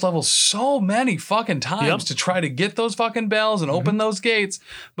that first level so many fucking times to try to get those fucking bells and open those gates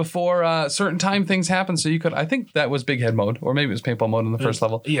before certain time things happen. So you could, I think that was big head mode, or maybe it was paintball mode in the first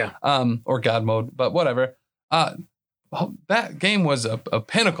level. Yeah. Or God mode, but whatever. That game was a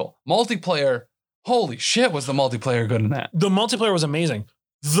pinnacle. Multiplayer. Holy shit, was the multiplayer good in that? The multiplayer was amazing.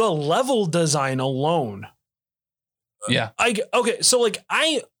 The level design alone. Yeah. I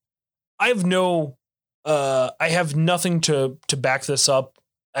have nothing to back this up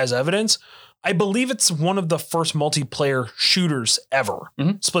as evidence. I believe it's one of the first multiplayer shooters ever.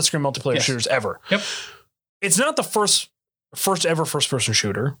 Split screen multiplayer shooters ever. Yep. It's not the first ever first person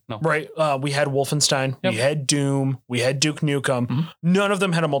shooter. No. Right. We had Wolfenstein. Yep. We had Doom. We had Duke Nukem. None of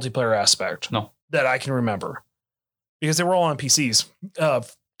them had a multiplayer aspect. No. That I can remember. Because they were all on PCs to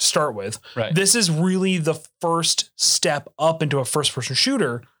start with. Right. This is really the first step up into a first person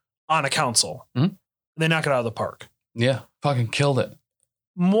shooter on a console. They knock it out of the park. Yeah. Fucking killed it.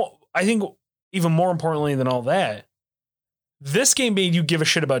 I think even more importantly than all that, this game made you give a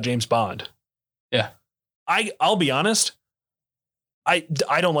shit about James Bond. Yeah. I'll be honest. I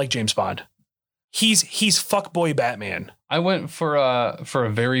don't like James Bond. He's fuckboy Batman. I went for a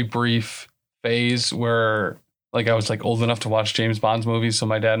very brief phase where like I was like old enough to watch James Bond's movies. So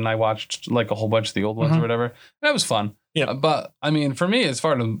my dad and I watched like a whole bunch of the old ones or whatever. That was fun. Yeah. But I mean, for me, as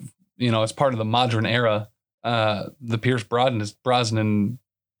part of, as part of the modern era, the Pierce Brosnan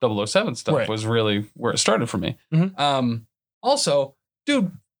 007 stuff was really where it started for me. Also,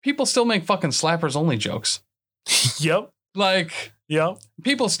 dude, people still make fucking slappers only jokes. Yep. Like,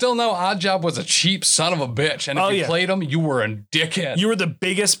 people still know Oddjob was a cheap son of a bitch. And if you played him, you were a dickhead. You were the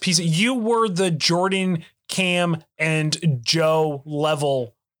biggest piece. You were the Jordan, Cam, and Joe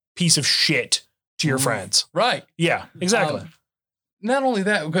level piece of shit to your friends. Right. Yeah, exactly. Not only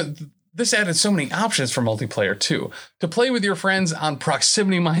that, because this added so many options for multiplayer too. To play with your friends on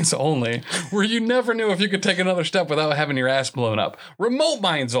proximity mines only, where you never knew if you could take another step without having your ass blown up. Remote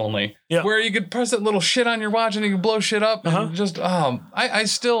mines only, where you could press that little shit on your watch and you could blow shit up. And just, I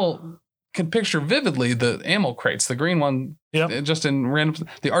still can picture vividly the ammo crates, the green one, just in random,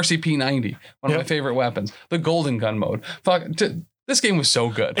 the RCP-90, one of my favorite weapons, the golden gun mode. This game was so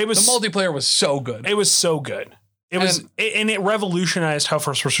good. The multiplayer was so good. It was so good. It revolutionized how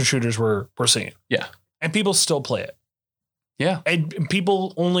first-person shooters were seen. Yeah. And people still play it. Yeah. And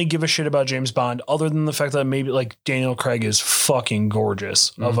people only give a shit about James Bond other than the fact that maybe like Daniel Craig is fucking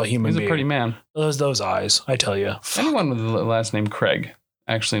gorgeous of a human being. He's a pretty man. Those eyes, I tell you. Anyone with the last name Craig,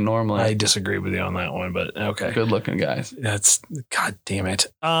 actually normally. I disagree with you on that one, but okay. Good looking guys. God damn it.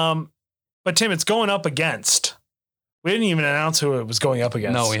 But Tim, it's going up against. We didn't even announce who it was going up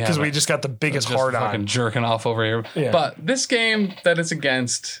against. No, we haven't. Because we just got the biggest hard on. Fucking jerking off over here. Yeah. But this game that it's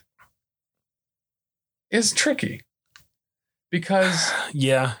against is tricky. Because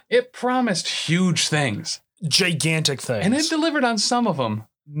it promised huge things. Gigantic things. And it delivered on some of them.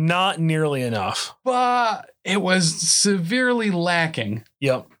 Not nearly enough. But it was severely lacking.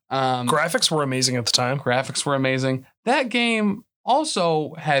 Yep. Graphics were amazing at the time. Graphics were amazing. That game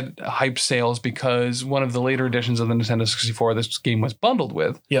also had hyped sales because one of the later editions of the Nintendo 64 this game was bundled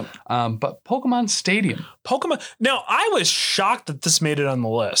with. Yep. But Pokemon Stadium. Now, I was shocked that this made it on the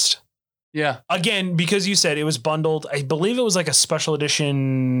list. Yeah. Again, because you said it was bundled. I believe it was like a special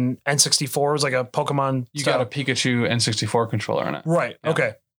edition N64. It was like a Pokemon. You got a Pikachu N64 controller in it. Right. Yeah.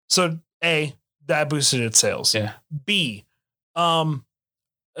 Okay. So A, that boosted its sales. Yeah. B, I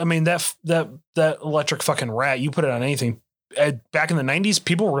mean, that electric fucking rat, you put it on anything. Back in the 90s,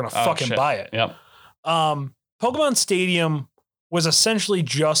 people were going to fucking buy it. Yep. Pokemon Stadium was essentially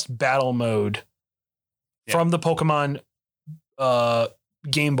just battle mode from the Pokemon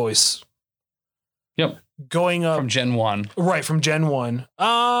Game Boys. Yep. Going up from Gen 1. Right, from Gen 1.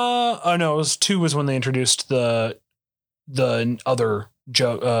 Oh no, it was 2 was when they introduced the other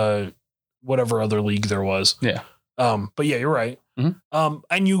whatever other league there was. Yeah. But yeah, you're right. Mm-hmm.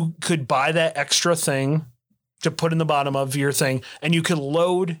 And you could buy that extra thing to put in the bottom of your thing, and you could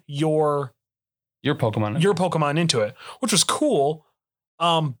load your Pokemon into it, which was cool.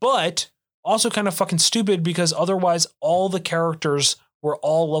 But also kind of fucking stupid because otherwise all the characters were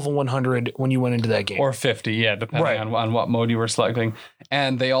all level 100 when you went into that game. Or 50, yeah, depending on what mode you were selecting.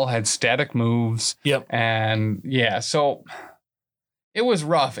 And they all had static moves. Yep. And yeah, so it was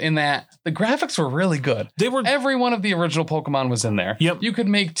rough in that the graphics were really good. Every one of the original Pokemon was in there. Yep. You could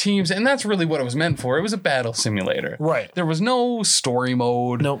make teams, and that's really what it was meant for. It was a battle simulator. Right. There was no story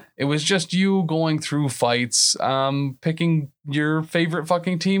mode. Nope. It was just you going through fights, picking your favorite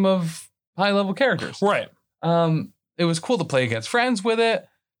fucking team of high-level characters. Right. It was cool to play against friends with it,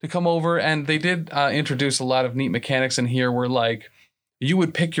 to come over, and they did introduce a lot of neat mechanics in here where, like, you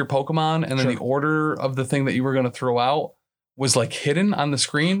would pick your Pokemon, and then the order of the thing that you were going to throw out was, like, hidden on the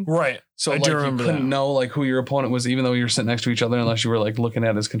screen. Right. So, like, you couldn't know, like, who your opponent was, even though you were sitting next to each other, unless you were, like, looking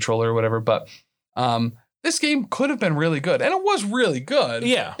at his controller or whatever. But this game could have been really good, and it was really good.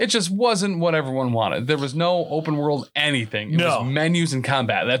 Yeah. It just wasn't what everyone wanted. There was no open world anything. It was menus and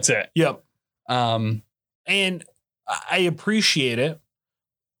combat. That's it. Yep. And I appreciate it,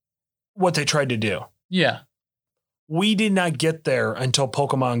 what they tried to do. Yeah. We did not get there until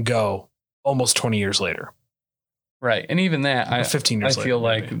Pokemon Go almost 20 years later. Right. And even that, 15 years I feel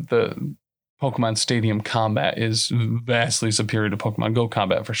later, like the Pokemon Stadium combat is vastly superior to Pokemon Go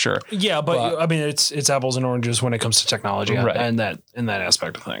combat for sure. Yeah, but I mean, it's apples and oranges when it comes to technology and that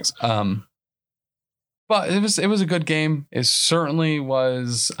aspect of things. But it was a good game. It certainly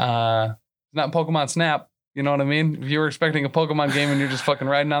was not Pokemon Snap. You know what I mean? If you were expecting a Pokemon game and you're just fucking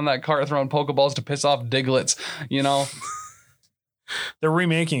riding on that cart throwing Pokeballs to piss off Diglets, you know? They're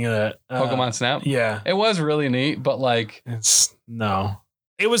remaking it. Pokemon Snap? Yeah. It was really neat, but like...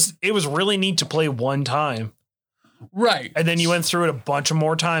 It was really neat to play one time. Right. And then you went through it a bunch of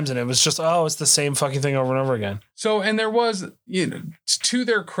more times and it was just, it's the same fucking thing over and over again. So, and there was, to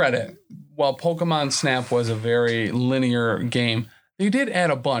their credit, while Pokemon Snap was a very linear game, they did add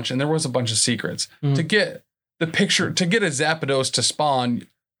a bunch, and there was a bunch of secrets to get the picture, to get a Zapdos to spawn.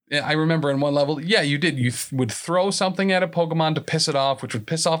 I remember in one level, you did. You would throw something at a Pokemon to piss it off, which would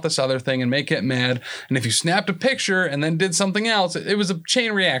piss off this other thing and make it mad. And if you snapped a picture and then did something else, it was a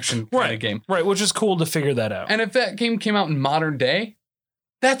chain reaction kind of game. Right, which is cool to figure that out. And if that game came out in modern day,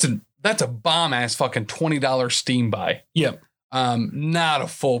 that's a bomb ass fucking $20 Steam buy. Yep. Not a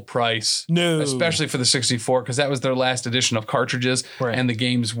full price. No. Especially for the 64, because that was their last edition of cartridges, and the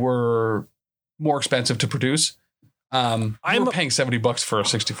games were more expensive to produce. I'm paying $70 for a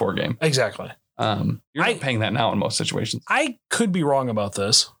 64 game. Exactly. You're not paying that now in most situations. I could be wrong about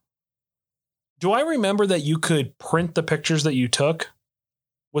this. Do I remember that you could print the pictures that you took?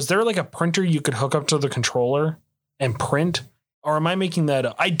 Was there like a printer you could hook up to the controller and print? Or am I making that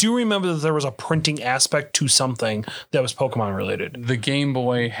up? I do remember that there was a printing aspect to something that was Pokemon related. The Game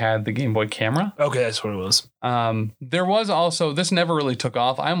Boy had the Game Boy camera. Okay, that's what it was. There was also, this never really took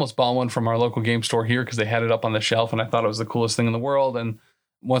off. I almost bought one from our local game store here because they had it up on the shelf and I thought it was the coolest thing in the world. And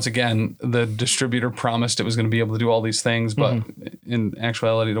once again, the distributor promised it was going to be able to do all these things, but in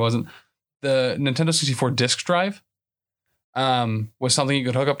actuality, it wasn't. The Nintendo 64 disk drive was something you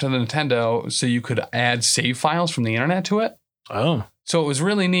could hook up to the Nintendo so you could add save files from the internet to it. Oh. So it was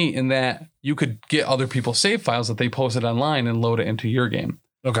really neat in that you could get other people's save files that they posted online and load it into your game.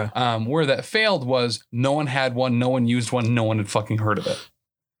 Okay. Where that failed was no one had one, no one used one, no one had fucking heard of it.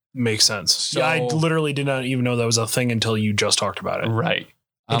 Makes sense. So, I literally did not even know that was a thing until you just talked about it. Right.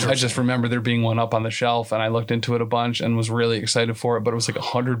 I just remember there being one up on the shelf and I looked into it a bunch and was really excited for it, but it was like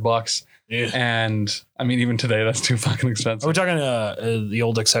 $100. Yeah. And I mean, even today, that's too fucking expensive. Are we talking the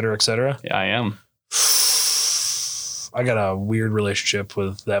old et cetera, et cetera? Yeah, I am. I got a weird relationship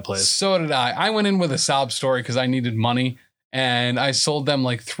with that place. So did I. I went in with a sob story because I needed money. and I sold them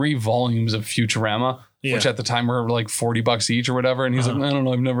like 3 volumes of Futurama, Yeah. which at the time were like $40 each or whatever. And he's like, I don't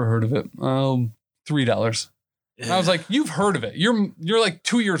know, I've never heard of it. $3. And I was like, you've heard of it. You're like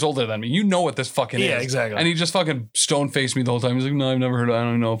 2 years older than me. You know what this fucking is. Yeah, exactly. And he just fucking stone faced me the whole time. He's like, no, I've never heard of it. I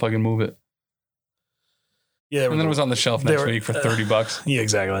don't know if I can move it. Yeah, And then it was on the shelf next week for $30. Yeah,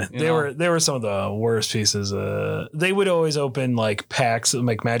 exactly. They were some of the worst pieces. They would always open like packs,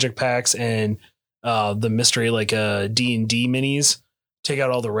 like magic packs, and the mystery like D&D minis. Take out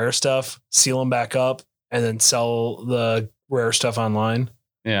all the rare stuff, seal them back up, and then sell the rare stuff online.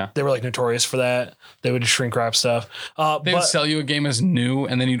 Yeah. They were like notorious for that. They would shrink wrap stuff. They would sell you a game as new,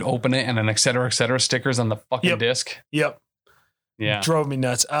 and then you'd open it, and then et cetera stickers on the fucking disc. Yep. Yeah. Drove me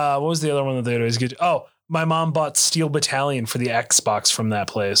nuts. What was the other one that they'd always get? Oh, my mom bought Steel Battalion for the Xbox from that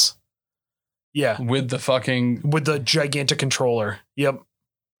place. Yeah. With the gigantic controller. Yep.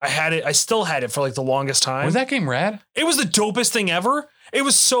 I had it. I still had it for like the longest time. Was that game rad? It was the dopest thing ever. It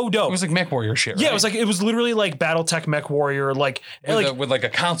was so dope. It was like Mech Warrior shit, right? Yeah, it was literally like BattleTech Mech Warrior, with like a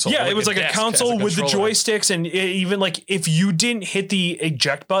console. Yeah, it was like a console with the joysticks, and even like if you didn't hit the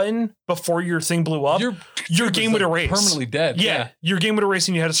eject button before your thing blew up, your game would erase. Permanently dead. Yeah, your game would erase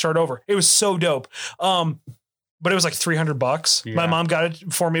and you had to start over. It was so dope. But it was like $300. Yeah. My mom got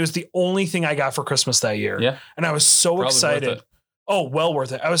it for me. It was the only thing I got for Christmas that year. Yeah, and I was so probably excited. worth it. Oh, well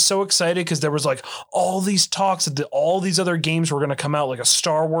worth it. I was so excited because there was like all these talks that all these other games were going to come out, like a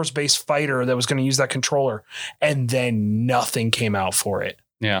Star Wars based fighter that was going to use that controller. And then nothing came out for it.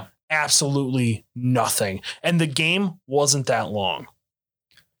 Yeah. Absolutely nothing. And the game wasn't that long.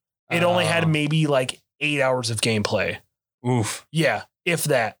 It only had maybe like 8 hours of gameplay. Oof. Yeah, if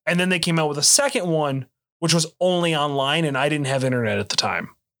that. And then they came out with a second one, which was only online, and I didn't have internet at the time.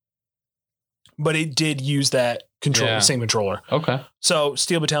 But it did use that same controller. Okay. So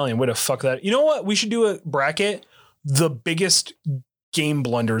Steel Battalion would have fucked that. You know what? We should do a bracket, the biggest game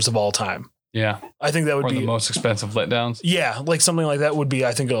blunders of all time. Yeah. I think that would be the most expensive letdowns. Yeah. Like something like that would be,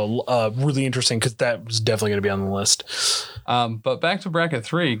 I think, really interesting because that was definitely going to be on the list. But back to bracket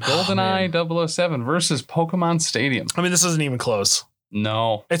 3, GoldenEye 007 versus Pokemon Stadium. I mean, this isn't even close.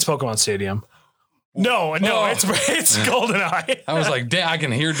 No. It's Pokemon Stadium. No, it's GoldenEye. I was like, damn, I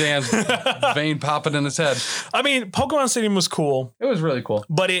can hear Dan's vein popping in his head. I mean, Pokemon Stadium was cool. It was really cool.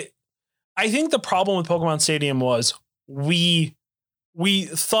 But I think the problem with Pokemon Stadium was we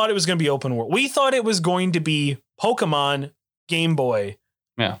thought it was going to be open world. We thought it was going to be Pokemon Game Boy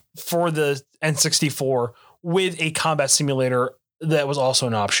for the N64 with a combat simulator that was also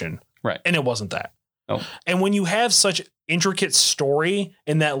an option. Right. And it wasn't that. Oh. And when you have such intricate story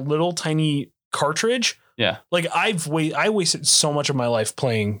in that little tiny cartridge. Yeah. Like I wasted so much of my life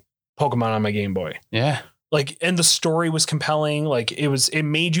playing Pokemon on my Game Boy. Yeah. Like, and the story was compelling. Like it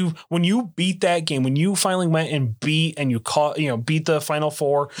made you, when you beat that game, when you finally went and beat the Final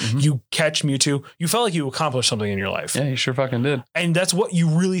Four, you catch Mewtwo, you felt like you accomplished something in your life. Yeah, you sure fucking did. And that's what you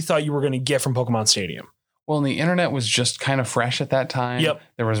really thought you were going to get from Pokemon Stadium. Well, and the internet was just kind of fresh at that time. Yep.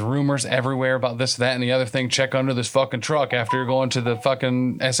 There was rumors everywhere about this, that, and the other thing. Check under this fucking truck after you're going to the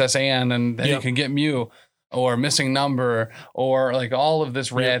fucking SSN and then you can get Mew or missing number or like all of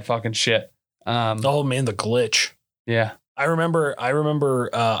this rad fucking shit. Oh man, the glitch. Yeah. I remember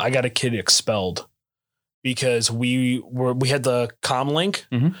I got a kid expelled because we had the comm link.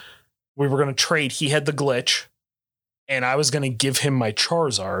 Mm-hmm. We were going to trade. He had the glitch and I was going to give him my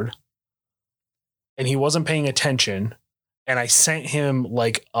Charizard. And he wasn't paying attention. And I sent him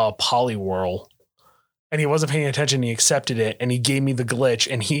like a Poliwhirl. And he wasn't paying attention. He accepted it. And he gave me the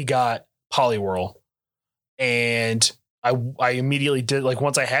glitch. And he got Poliwhirl. And I immediately did, like,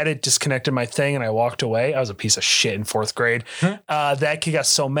 once I had it, disconnected my thing and I walked away. I was a piece of shit in 4th grade. That kid got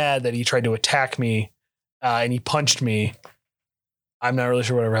so mad that he tried to attack me. And he punched me. I'm not really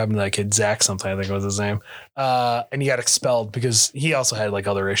sure whatever happened to that kid. Zach something, I think was his name. And he got expelled because he also had like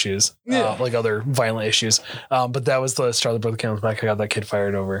other issues, like other violent issues. But that was the straw that broke the camel's back. I got that kid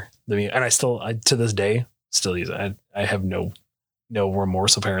fired over the, and I to this day still use it. I have no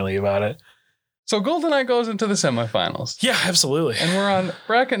remorse apparently about it. So GoldenEye goes into the semifinals. Yeah, absolutely. And we're on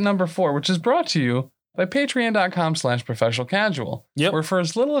bracket number 4, which is brought to you by patreon.com/professionalcasual. Yep. Where for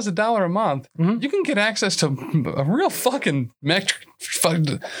as little as $1 a month, you can get access to a real fucking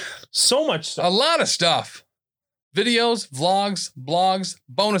so much stuff. A lot of stuff. Videos, vlogs, blogs,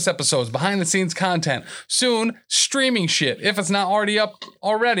 bonus episodes, behind the scenes content. Soon, streaming shit, if it's not already up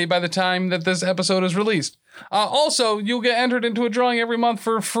already by the time that this episode is released. Also, you'll get entered into a drawing every month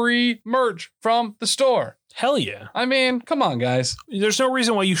for free merch from the store. Hell yeah. I mean, come on, guys. There's no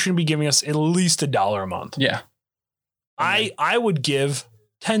reason why you shouldn't be giving us at least $1 a month. Yeah. I would give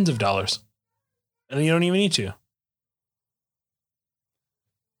tens of dollars. And you don't even need to.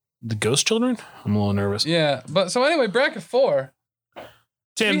 The Ghost Children? I'm a little nervous. Yeah, but so anyway, bracket 4.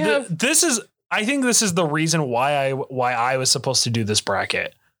 Tim, this is. I think this is the reason why I was supposed to do this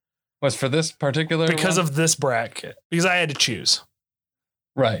bracket. Was for this particular because one? of this bracket. Because I had to choose.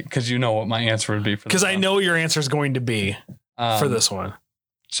 Right, because you know what my answer would be for this. Because I know what your answer is going to be for this one.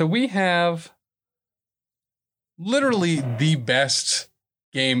 So we have literally the best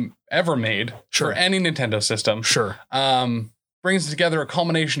game ever made for any Nintendo system. Sure. Brings together a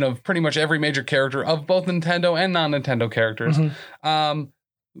culmination of pretty much every major character of both Nintendo and non-Nintendo characters. Mm-hmm.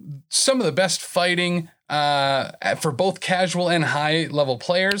 Some of the best fighting for both casual and high-level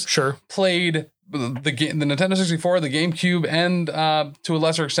players. Sure. Played the Nintendo 64, the GameCube, and to a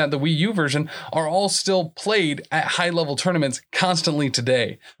lesser extent the Wii U version are all still played at high-level tournaments constantly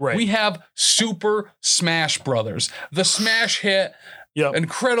today. Right. We have Super Smash Brothers, the smash hit. Yep.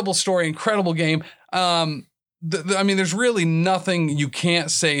 Incredible story, incredible game. I mean, there's really nothing you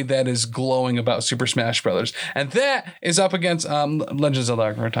can't say that is glowing about Super Smash Brothers, and that is up against Legend of Zelda: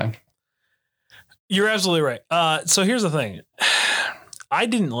 Ocarina of Time. You're absolutely right. So here's the thing: I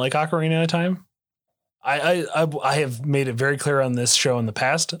didn't like Ocarina of Time. I have made it very clear on this show in the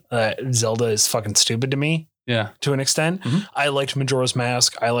past that Zelda is fucking stupid to me. Yeah, to an extent. Mm-hmm. I liked Majora's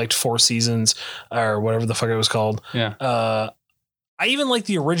Mask. I liked Four Seasons or whatever the fuck it was called. Yeah. I even liked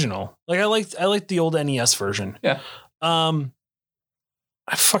the original. Like I liked the old NES version. Yeah. I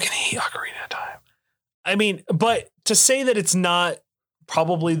fucking hate Ocarina of Time. I mean, but to say that it's not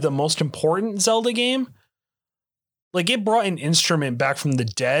probably the most important Zelda game, like it brought an instrument back from the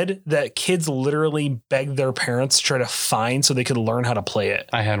dead that kids literally begged their parents to try to find so they could learn how to play it.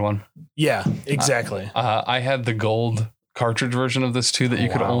 I had one. Yeah, exactly. I had the gold cartridge version of this too that you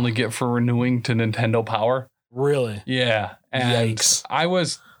could only get for renewing to Nintendo Power. Really? Yeah. And yikes. I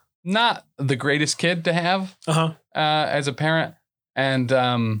was not the greatest kid to have as a parent. And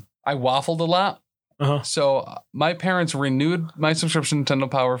I waffled a lot. So my parents renewed my subscription to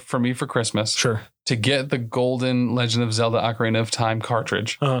Nintendo Power for me for Christmas. Sure. To get the golden Legend of Zelda Ocarina of Time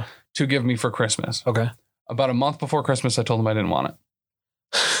cartridge to give me for Christmas. Okay. About a month before Christmas, I told them I didn't want it.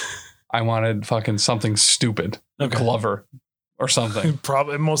 I wanted fucking something stupid. Okay. Glover or something.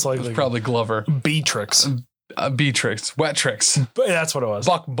 Probably, most likely. It was probably Glover. Beatrix. Beatrix. Wet-Trix. But that's what it was.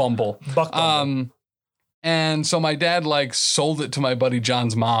 Buck Bumble. Buck Bumble. And so my dad like sold it to my buddy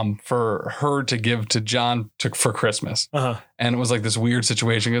John's mom for her to give to John for Christmas. And it was like this weird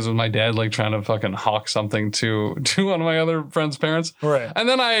situation because it was my dad like trying to fucking hawk something to one of my other friends' parents. Right. And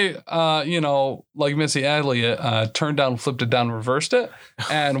then I, like Missy Elliott, turned down, flipped it down, reversed it,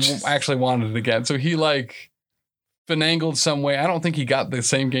 and actually wanted it again. So he like finangled some way. I don't think he got the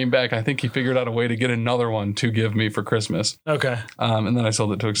same game back. I think he figured out a way to get another one to give me for Christmas. Okay. And then I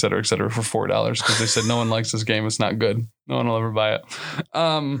sold it to et cetera for $4 because they said no one likes this game. It's not good. No one will ever buy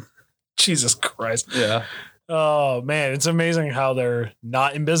it. Jesus Christ. Yeah. Oh man, it's amazing how they're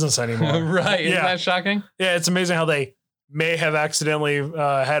not in business anymore. Right. Isn't that shocking? Yeah, it's amazing how they may have accidentally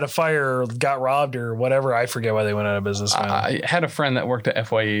had a fire or got robbed or whatever. I forget why they went out of business. I had a friend that worked at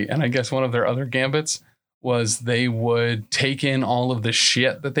FYE, and I guess one of their other gambits was they would take in all of the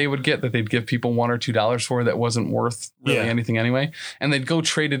shit that they would get that they'd give people $1 or $2 for that wasn't worth really anything anyway. And they'd go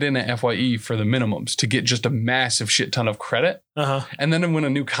trade it in at FYE for the minimums to get just a massive shit ton of credit. And then when a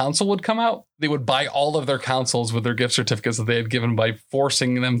new console would come out, they would buy all of their consoles with their gift certificates that they had given by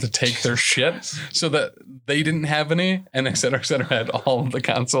forcing them to take their shit so that they didn't have any, and et cetera, had all of the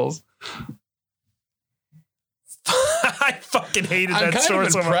consoles. I fucking hated that story.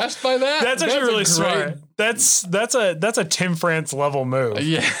 I'm kind of impressed by that. That's actually really smart. That's a Tim France level move.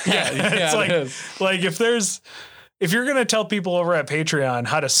 Yeah. It's like if you're gonna tell people over at Patreon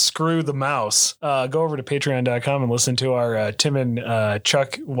how to screw the mouse, go over to patreon.com and listen to our Tim and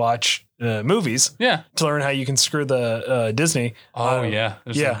Chuck watch movies. Yeah. To learn how you can screw the Disney. Oh yeah.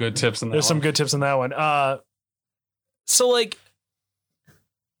 There's some good tips in that. There's some good tips in that one. So like,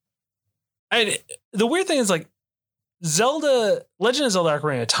 and the weird thing is like, Legend of Zelda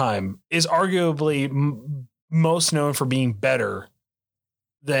Ocarina of Time is arguably most known for being better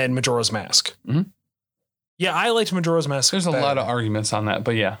than Majora's Mask. Mm-hmm. Yeah, I liked Majora's Mask. There's a lot of arguments on that,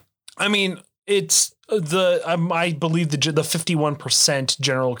 but yeah. I mean, it's I believe the 51%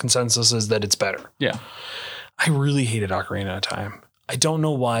 general consensus is that it's better. Yeah. I really hated Ocarina of Time. I don't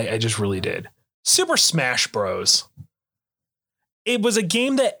know why. I just really did. Super Smash Bros. It was a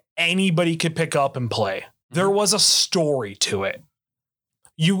game that anybody could pick up and play. There was a story to it.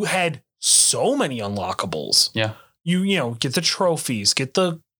 You had so many unlockables. Yeah. You get the trophies, get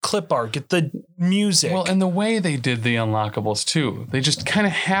the clip art, get the music. Well, and the way they did the unlockables too, they just kind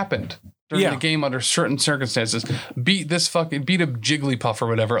of happened during the game under certain circumstances. Beat a Jigglypuff or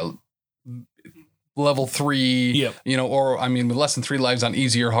whatever. Level 3, or with less than 3 lives on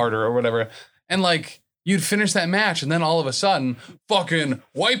easy or harder or whatever. And like, you'd finish that match and then all of a sudden fucking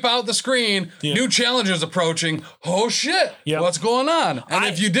wipe out the screen. New challenges approaching. Oh shit. What's going on? And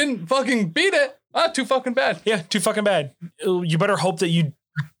if you didn't fucking beat it, too fucking bad. Yeah, too fucking bad. You better hope that you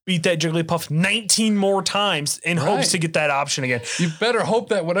beat that Jigglypuff 19 more times in hopes to get that option again. You better hope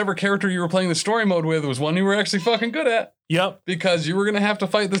that whatever character you were playing the story mode with was one you were actually fucking good at. Yep. Because you were going to have to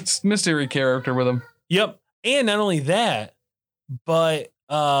fight this mystery character with him. Yep. And not only that, but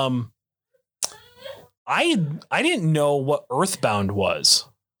I didn't know what Earthbound was.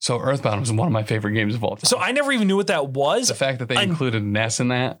 So Earthbound was one of my favorite games of all time. So I never even knew what that was. The fact that they included Ness in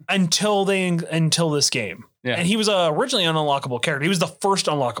that. Until this game. Yeah. And he was originally an unlockable character. He was the first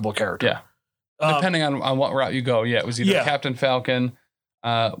unlockable character. Yeah. Depending on what route you go. Yeah, it was either Captain Falcon,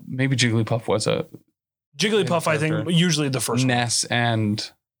 maybe Jigglypuff was a... Jigglypuff, I think, usually the first Ness one.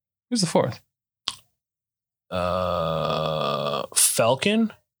 And... Who's the fourth?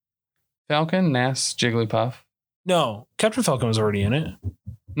 Falcon? Falcon, Ness, Jigglypuff. No, Captain Falcon was already in it.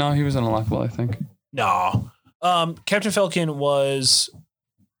 No, he was unlockable, I think. No. Captain Falcon was...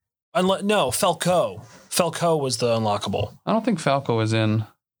 No, Falco. Falco was the unlockable. I don't think Falco was in...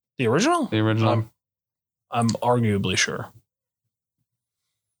 The original? The original. I'm arguably sure.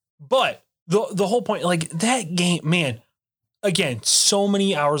 But the whole point, like that game, man, again, so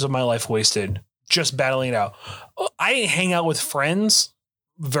many hours of my life wasted just battling it out. I didn't hang out with friends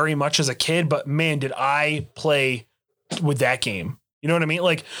very much as a kid, but man, did I play with that game. You know what I mean?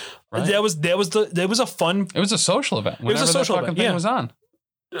 Like that was a fun. It was a social event. It was a social event. Thing was on.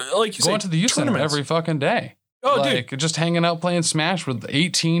 Like you going to the youth center every fucking day. Oh, like, dude. Just hanging out playing Smash with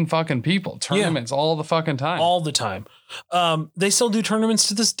 18 fucking people. Tournaments all the fucking time. All the time. They still do tournaments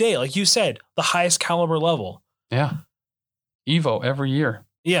to this day. Like you said, the highest caliber level. Yeah. Evo every year.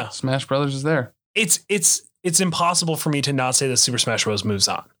 Yeah. Smash Brothers is there. It's impossible for me to not say that Super Smash Bros. Moves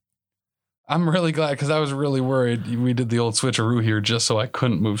on. I'm really glad because I was really worried we did the old switcheroo here just so I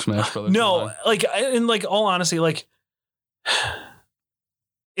couldn't move Smash Brothers. No, in all honesty, like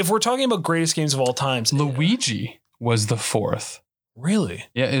if we're talking about greatest games of all times, Luigi was the fourth. Really?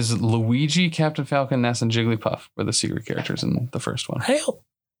 Yeah, is Luigi, Captain Falcon, Ness, and Jigglypuff were the secret characters in the first one. Hell,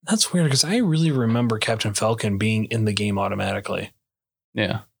 that's weird because I really remember Captain Falcon being in the game automatically.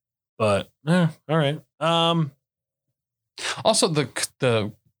 Yeah. But all right. Also,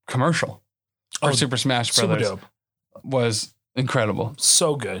 the commercial for Super Smash Brothers was incredible.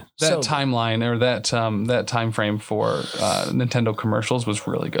 So good. That timeline or that time frame for Nintendo commercials was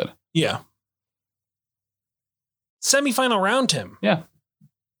really good. Yeah. Semifinal round, Tim. Yeah.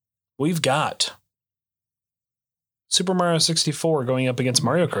 We've got Super Mario 64 going up against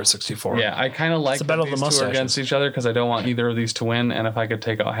Mario Kart 64. Yeah, I kind of like that these two are against each other because I don't want either of these to win. And if I could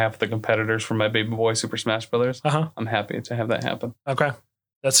take out half the competitors from my baby boy Super Smash Brothers, I'm happy to have that happen. Okay.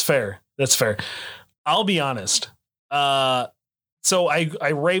 That's fair. I'll be honest. So I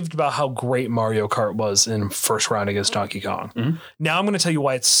raved about how great Mario Kart was in first round against Donkey Kong. Mm-hmm. Now I'm going to tell you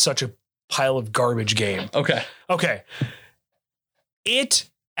why it's such a pile of garbage game. Okay. It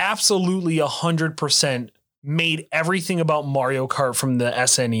absolutely 100% made everything about Mario Kart from the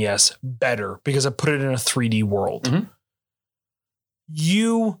SNES better because it put it in a 3D world. Mm-hmm.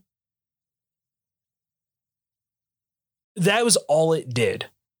 That was all it did.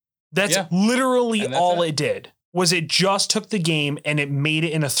 That's literally all it did. Was it just took the game and it made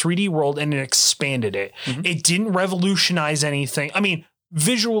it in a 3D world and it expanded it. Mm-hmm. It didn't revolutionize anything. I mean,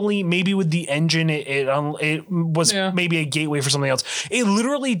 visually, maybe with the engine, it was maybe a gateway for something else. It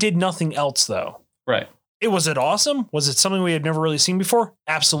literally did nothing else, though. Right. Was it awesome? Was it something we had never really seen before?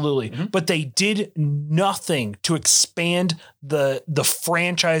 Absolutely. Mm-hmm. But they did nothing to expand the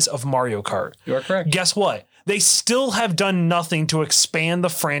franchise of Mario Kart. You are correct. Guess what? They still have done nothing to expand the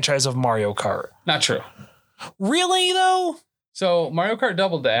franchise of Mario Kart. Not true. Really, though? So Mario Kart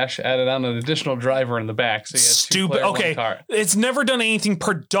Double Dash added on an additional driver in the back. So you had stupid. Okay. It's never done anything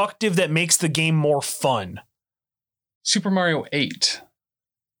productive that makes the game more fun. Super Mario 8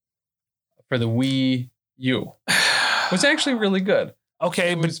 for the Wii U was actually really good.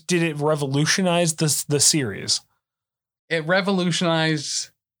 Okay, but did it revolutionize the series? It revolutionized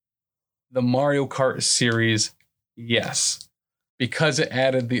the Mario Kart series, yes, because it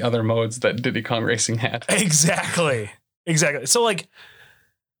added the other modes that Diddy Kong Racing had. Exactly. So like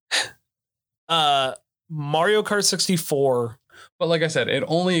Mario Kart 64. But like I said, it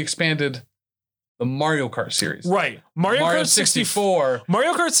only expanded the Mario Kart series. Right. Mario Kart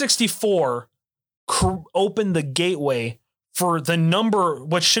 64 opened the gateway for the number,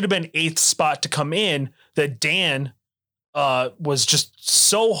 what should have been 8th spot to come in, that Dan was just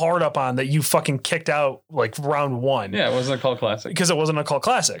so hard up on that you fucking kicked out like round 1. Yeah, it wasn't a cult classic. Because it wasn't a cult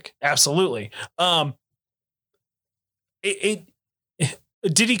classic. Absolutely.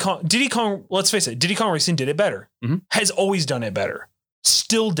 Diddy Kong, let's face it, Diddy Kong Racing did it better. Has always done it better.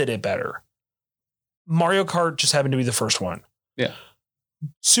 Still did it better. Mario Kart just happened to be the first one. Yeah.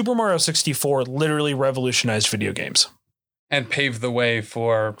 Super Mario 64 literally revolutionized video games. And paved the way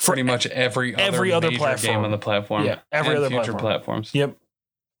for pretty much every other major platform. game on the platform. Yeah, every other future platform. platforms. Yep.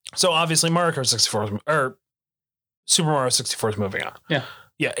 So obviously Mario Kart 64 or Super Mario 64 is moving on. Yeah.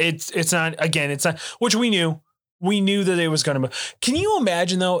 Yeah, it's not, which we knew. We knew that it was going to move. Can you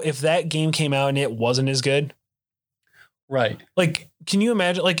imagine though if that game came out and it wasn't as good? Right. Like, can you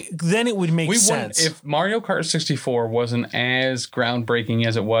imagine? Like, then it would make sense. If Mario Kart 64 wasn't as groundbreaking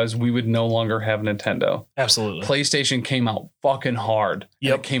as it was, we would no longer have Nintendo. Absolutely. PlayStation came out fucking hard.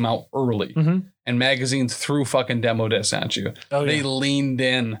 Yep. It came out early. Mhm. And magazines threw fucking demo discs at you. Oh, They yeah. leaned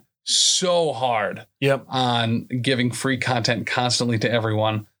in so hard Yep. on giving free content constantly to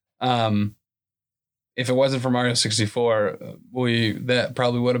everyone. If it wasn't for Mario 64, that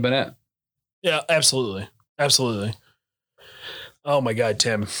probably would have been it. Yeah, absolutely. Absolutely. Oh my God,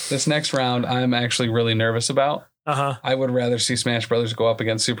 Tim. This next round, I'm actually really nervous about. Uh-huh. I would rather see Smash Brothers go up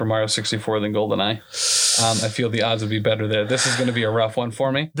against Super Mario 64 than GoldenEye. I feel the odds would be better there. This is going to be a rough one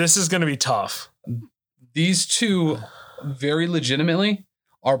for me. This is going to be tough. These two, very legitimately,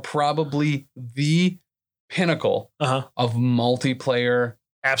 are probably the pinnacle Uh-huh. of multiplayer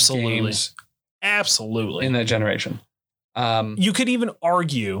Absolutely. games Absolutely. in that generation. You could even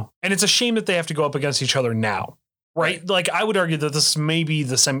argue, and it's a shame that they have to go up against each other now, right? Like I would argue that this may be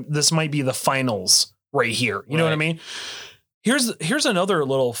this might be the finals right here. You know what I mean? Here's another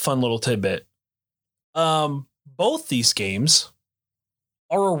fun little tidbit. Both these games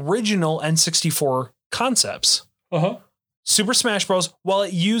are original N64 concepts. Uh-huh. Super Smash Bros. While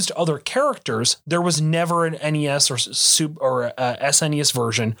it used other characters, there was never an NES or SNES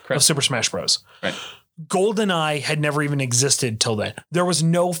version of Super Smash Bros. Right. GoldenEye had never even existed till then. There was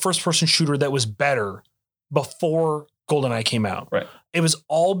no first-person shooter that was better before GoldenEye came out. Right. It was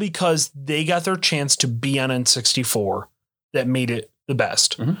all because they got their chance to be on N64 that made it the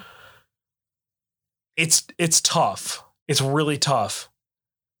best. Mhm. It's tough. It's really tough.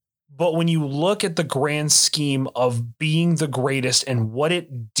 But when you look at the grand scheme of being the greatest and what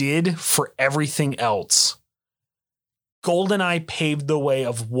it did for everything else, GoldenEye paved the way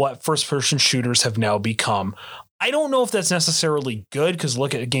of what first-person shooters have now become. I don't know if that's necessarily good because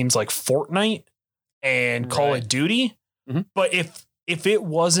look at games like Fortnite and Call of Duty. Mhm. But if it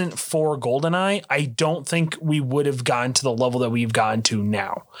wasn't for GoldenEye, I don't think we would have gotten to the level that we've gotten to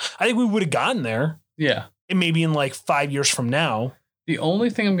now. I think we would have gotten there. Yeah. And maybe in like 5 years from now. The only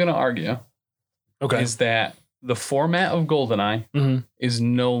thing I'm going to argue is that the format of GoldenEye Mhm. is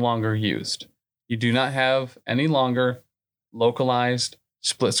no longer used. You do not have any longer localized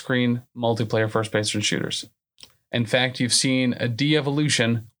split screen multiplayer first-person shooters. In fact, you've seen a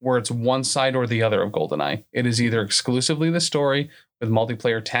de-evolution where it's one side or the other of GoldenEye. It is either exclusively the story with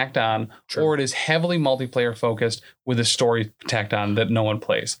multiplayer tacked on, or it is heavily multiplayer focused with a story tacked on that no one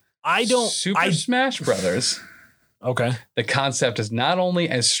plays. Super Smash Brothers. Okay. The concept is not only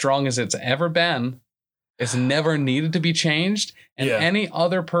as strong as it's ever been, it's never needed to be changed. And any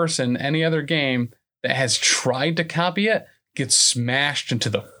other person, any other game that has tried to copy it gets smashed into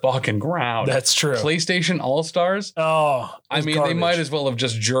the fucking ground. That's true. PlayStation All-Stars. Oh, I mean, they might as well have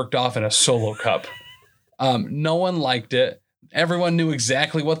just jerked off in a solo cup. No one liked it. Everyone knew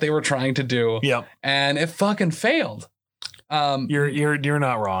exactly what they were trying to do. Yep. And it fucking failed. You're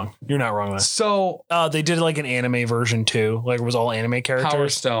not wrong. You're not wrong. There. So they did like an anime version too. Like it was all anime characters. Power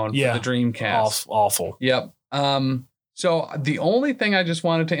Stone for the Dreamcast. Awful. Yep. So the only thing I just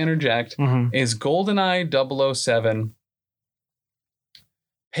wanted to interject is GoldenEye 007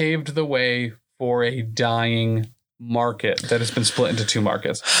 paved the way for a dying market that has been split into two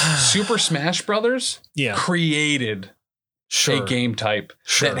markets. Super Smash Brothers created a game type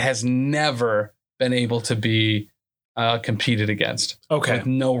that has never been able to be competed against. Okay. With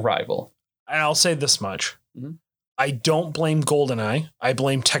no rival. And I'll say this much. I don't blame GoldenEye. I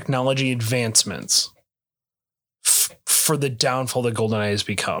blame technology advancements for the downfall that GoldenEye has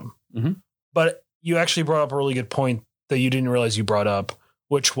become. But you actually brought up a really good point that you didn't realize you brought up,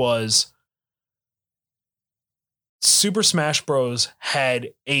 which was Super Smash Bros. Had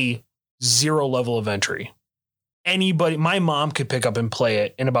a 0 level of entry. Anybody, my mom could pick up and play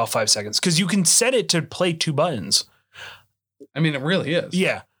it in about 5 seconds because you can set it to play 2 buttons. I mean, it really is.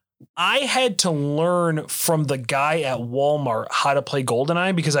 Yeah. I had to learn from the guy at Walmart how to play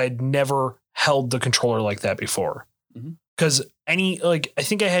GoldenEye because I had never held the controller like that before. Because I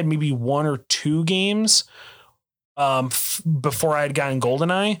think I had maybe 1 or 2 games before I had gotten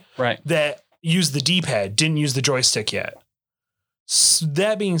GoldenEye that used the D-pad, didn't use the joystick yet. So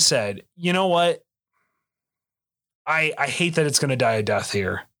that being said, you know what? I hate that it's going to die a death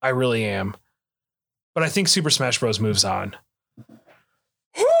here. I really am. But I think Super Smash Bros. Moves on.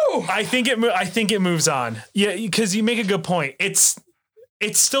 Whew! I think it moves on. Yeah, because you make a good point. It's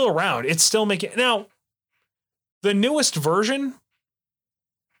still around. It's still making now. The newest version,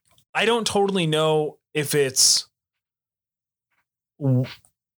 I don't totally know if it's.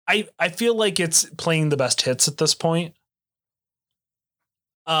 I feel like it's playing the best hits at this point.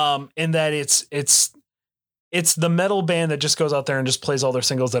 In that it's the metal band that just goes out there and just plays all their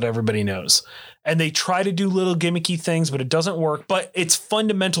singles that everybody knows. And they try to do little gimmicky things, but it doesn't work. But its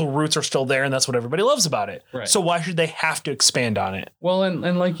fundamental roots are still there, and that's what everybody loves about it. Right. So why should they have to expand on it? Well,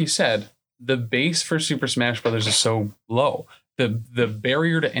 and like you said, the base for Super Smash Brothers is so low. The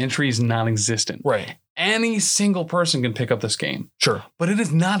barrier to entry is non-existent. Right. Any single person can pick up this game. Sure. But it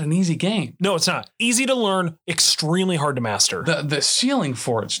is not an easy game. No, it's not. Easy to learn, extremely hard to master. The ceiling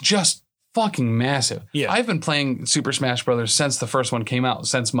for it's just fucking massive. Yeah. I've been playing Super Smash Brothers since the first one came out,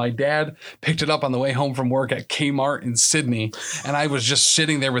 since my dad picked it up on the way home from work at Kmart in Sydney, and I was just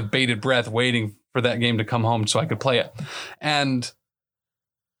sitting there with bated breath waiting for that game to come home so I could play it. And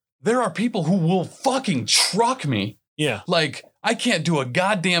there are people who will fucking truck me. Yeah. Like, I can't do a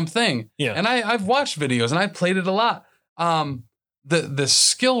goddamn thing. Yeah. And I've watched videos and I played it a lot. The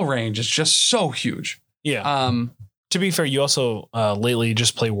skill range is just so huge. Yeah. To be fair, you also lately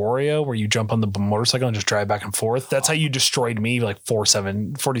just play Wario, where you jump on the motorcycle and just drive back and forth. That's how you destroyed me like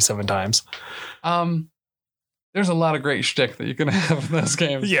 47 times. There's a lot of great shtick that you can have in this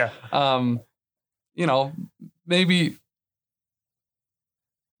game. Yeah. You know, maybe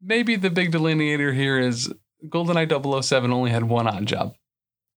the big delineator here is GoldenEye 007 only had one odd job.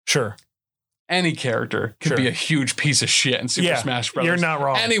 Sure. Any character could be a huge piece of shit in Super Smash Brothers. You're not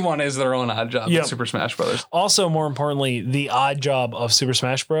wrong. Anyone is their own odd job in Super Smash Brothers. Also, more importantly, the odd job of Super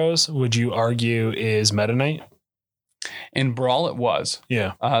Smash Bros., would you argue, is Meta Knight? In Brawl, it was.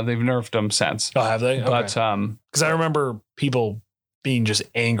 Yeah. They've nerfed them since. Oh, have they? But because I remember people being just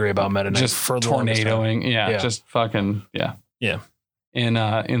angry about Meta Knight, just for the tornadoing. Yeah, just fucking yeah.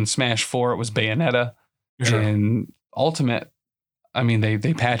 In Smash 4, it was Bayonetta. Sure. In Ultimate, I mean, they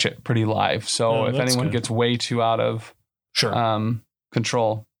patch it pretty live. So if anyone gets way too out of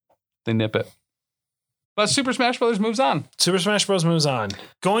control, they nip it. But Super Smash Brothers moves on. Super Smash Bros. Moves on.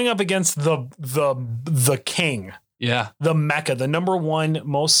 Going up against the king. Yeah. The Mecca, the number one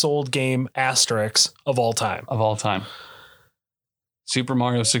most sold game asterisk of all time. Super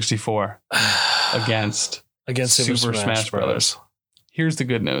Mario 64 against Super Smash Brothers. Here's the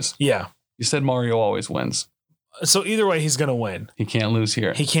good news. Yeah. You said Mario always wins. So either way, he's going to win. He can't lose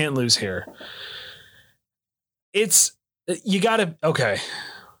here. This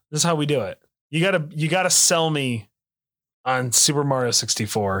is how we do it. You gotta sell me on Super Mario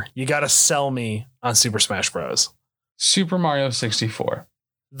 64. You gotta sell me on Super Smash Bros. Super Mario 64.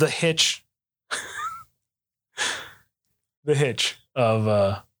 The hitch. The hitch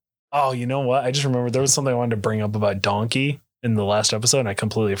of oh, you know what? I just remembered there was something I wanted to bring up about Donkey in the last episode, and I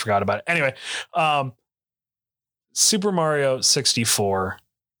completely forgot about it. Anyway, Super Mario 64,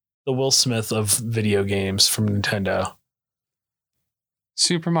 the Will Smith of video games from Nintendo.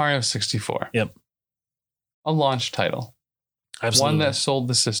 Super Mario 64. Yep. A launch title. Absolutely. One that sold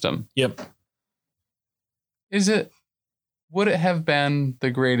the system. Yep. Would it have been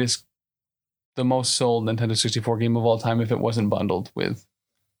the most sold Nintendo 64 game of all time if it wasn't bundled with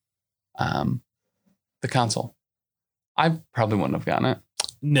the console? I probably wouldn't have gotten it.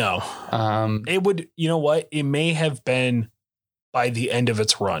 No. It would, you know what? It may have been by the end of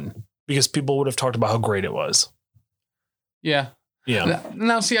its run because people would have talked about how great it was. Yeah. Yeah.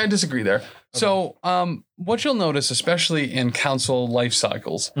 Now, see, I disagree there. Okay. So, what you'll notice, especially in console life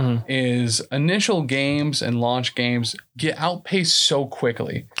cycles, is initial games and launch games get outpaced so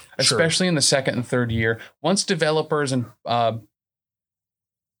quickly, especially in the second and third year. Once developers and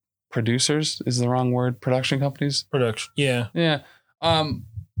producers is the wrong word. Production companies. Yeah.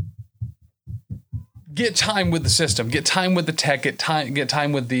 Get time with the system. Get time with the tech. Get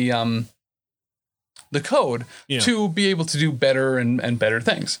time with the code to be able to do better and better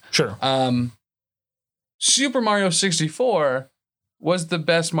things. Sure. Super Mario 64 was the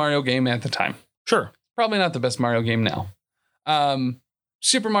best Mario game at the time. Sure. Probably not the best Mario game now.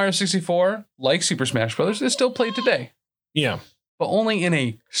 Super Mario 64, like Super Smash Brothers, is still played today. Yeah. but only in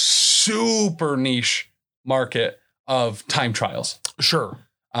a super niche market of time trials. Sure.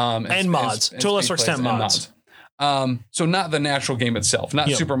 And mods. To a lesser extent, mods. So not the natural game itself,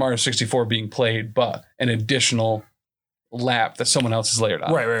 not Super Mario 64 being played, but an additional lap that someone else has layered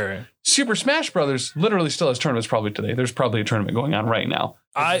on. Right. Super Smash Brothers literally still has tournaments probably today. There's probably a tournament going on right now.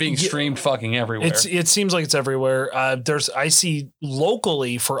 It's being streamed fucking everywhere. It seems like it's everywhere. I see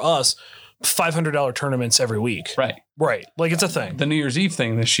locally for us $500 tournaments every week. Right. Like it's a thing. The New Year's Eve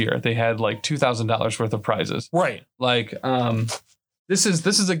thing this year, they had like $2,000 worth of prizes. Right. Like, this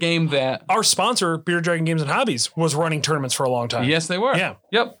is a game that our sponsor, Bearded Dragon Games and Hobbies, was running tournaments for a long time. Yes, they were. Yeah.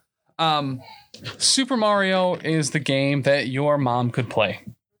 Yep. Super Mario is the game that your mom could play.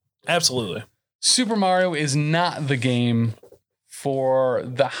 Absolutely. Super Mario is not the game for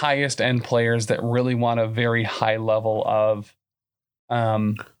the highest end players that really want a very high level of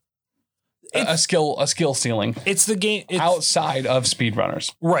a skill ceiling. It's the game outside of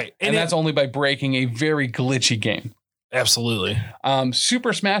speedrunners. Right. And that's only by breaking a very glitchy game. Absolutely.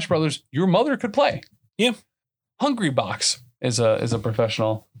 Super Smash Brothers, your mother could play. Yeah. Hungry Box is a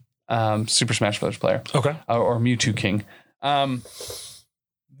professional Super Smash Brothers player. Okay. Or Mewtwo King.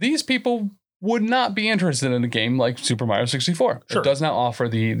 These people would not be interested in a game like Super Mario 64. Sure. It does not offer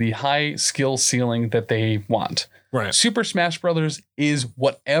the high skill ceiling that they want. Right. Super Smash Brothers is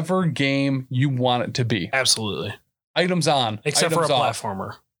whatever game you want it to be. Absolutely. Items on. Except items for a off.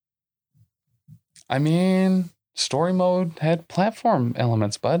 platformer. I mean, story mode had platform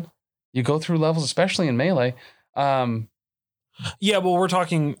elements, bud. You go through levels, especially in Melee. Yeah, well, we're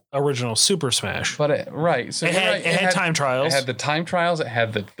talking original Super Smash. But right. So it had time trials. It had the time trials. It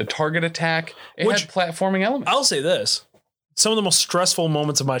had the target attack. It had platforming elements. I'll say this. Some of the most stressful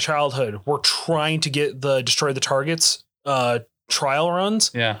moments of my childhood were trying to get the Destroy the Targets trial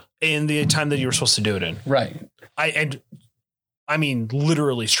runs in the time that you were supposed to do it in. Right. I mean,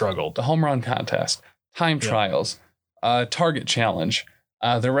 literally struggled. The home run contest, time trials, target challenge,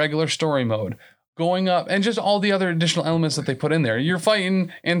 the regular story mode, going up, and just all the other additional elements that they put in there. You're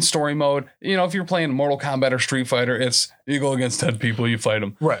fighting in story mode. You know, if you're playing Mortal Kombat or Street Fighter, it's you go against 10 people, you fight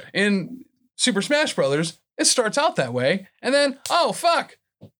them. Right. In Super Smash Brothers, it starts out that way, and then, oh, fuck,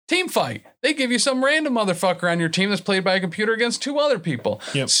 team fight. They give you some random motherfucker on your team that's played by a computer against 2 other people.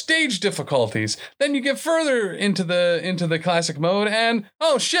 Yep. Stage difficulties. Then you get further into the classic mode, and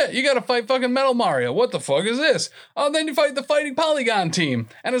oh shit, you gotta fight fucking Metal Mario. What the fuck is this? Oh, then you fight the Fighting Polygon team,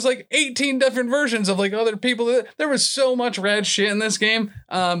 and there's like 18 different versions of like other people. There was so much rad shit in this game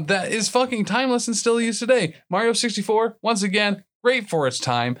that is fucking timeless and still used today. Mario 64, once again, great for its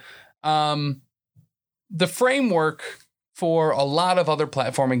time. The framework for a lot of other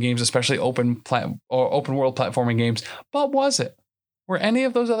platforming games, especially open world platforming games, but was it? Were any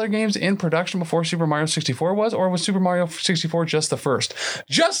of those other games in production before Super Mario 64 was, or was Super Mario 64 just the first?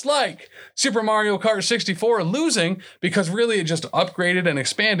 Just like Super Mario Kart 64 losing because really it just upgraded and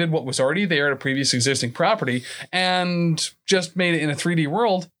expanded what was already there at a previous existing property and just made it in a 3D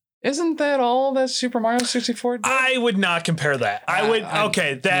world. Isn't that all that Super Mario 64 did? I would not compare that.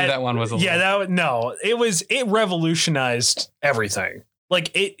 That one was it revolutionized everything.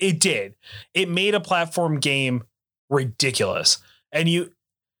 Like it did. It made a platform game ridiculous. And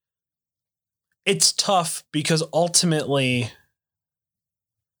it's tough because ultimately,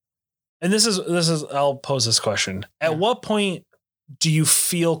 and this is I'll pose this question. At what point do you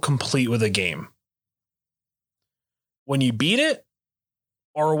feel complete with a game? When you beat it?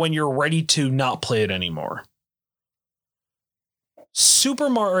 Or when you're ready to not play it anymore? Super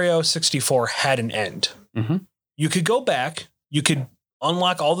Mario 64 had an end. Mm-hmm. You could go back, you could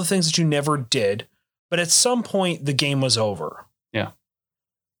unlock all the things that you never did, but at some point the game was over. Yeah.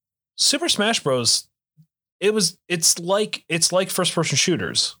 Super Smash Bros. It's like first person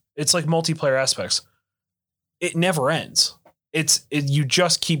shooters. It's like multiplayer aspects. It never ends. You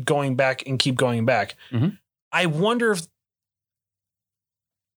just keep going back and keep going back. Mm-hmm. I wonder if,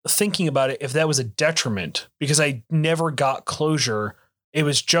 thinking about it, if that was a detriment because I never got closure. It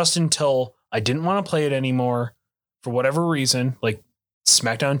was just until I didn't want to play it anymore for whatever reason, like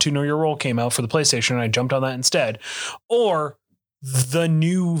SmackDown 2 Know Your Role came out for the PlayStation and I jumped on that instead, or the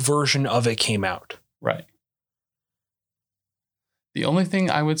new version of it came out. Right. The only thing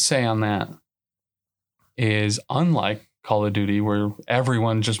I would say on that is, unlike Call of Duty, where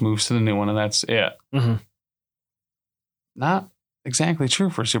everyone just moves to the new one and that's it. Mm-hmm. Not exactly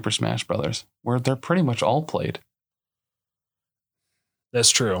true for Super Smash Brothers, where they're pretty much all played. That's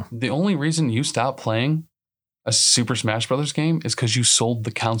true. The only reason you stop playing a Super Smash Brothers game is because you sold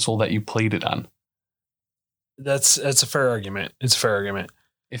the console that you played it on. That's a fair argument. It's a fair argument.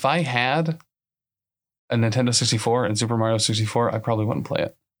 If I had a Nintendo 64 and Super Mario 64, I probably wouldn't play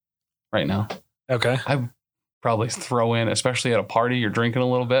it right now. Okay. I probably throw in, especially at a party, you're drinking a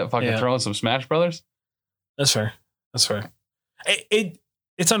little bit, if I can throw in some Smash Brothers. That's fair. That's fair.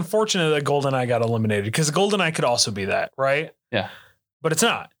 It's unfortunate that GoldenEye got eliminated because GoldenEye could also be that, right? Yeah. But it's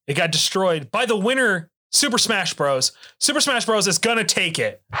not. It got destroyed by the winner, Super Smash Bros. Super Smash Bros. Is going to take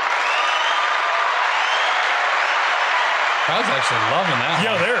it. Crowd's actually loving that.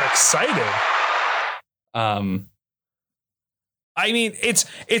 Yo, they're excited. I mean,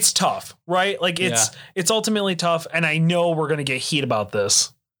 it's tough, right? Like it's ultimately tough. And I know we're going to get heat about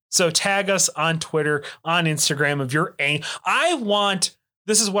this. So tag us on Twitter, on Instagram if you're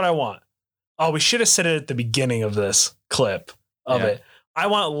this is what I want. Oh, we should have said it at the beginning of this clip of it. I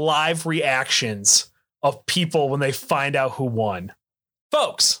want live reactions of people when they find out who won.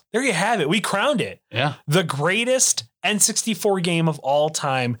 Folks, there you have it. We crowned it. Yeah. The greatest N64 game of all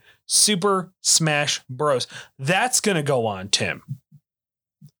time, Super Smash Bros. That's going to go on, Tim,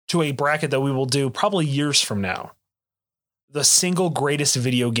 to a bracket that we will do probably years from now. The single greatest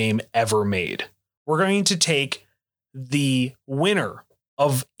video game ever made. We're going to take the winner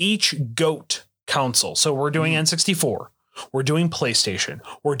of each GOAT console. So we're doing N64. We're doing PlayStation.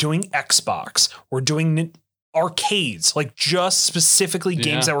 We're doing Xbox. We're doing arcades, like just specifically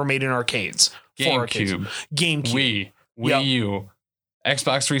games that were made in arcades. GameCube, Wii U,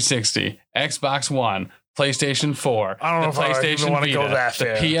 Xbox 360, Xbox One, PlayStation 4. I don't know if PlayStation I want to Vita, go that the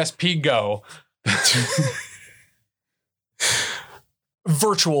far. PSP Go,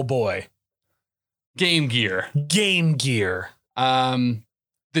 Virtual Boy, Game Gear,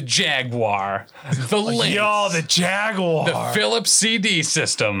 the Jaguar, the Lynx, the Jaguar, the Philips CD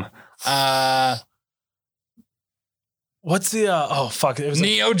system, what's the it was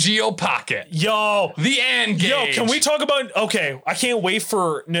Neo Geo Pocket, the N-Gage. Yo, can we talk about I can't wait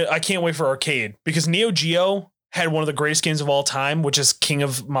for arcade because Neo Geo had one of the greatest games of all time, which is King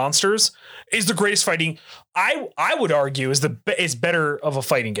of Monsters, is the greatest fighting. I would argue is better of a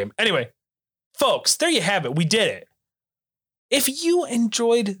fighting game. Anyway, folks, there you have it. We did it. If you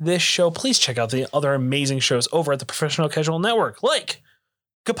enjoyed this show, please check out the other amazing shows over at the Professional Casual Network, like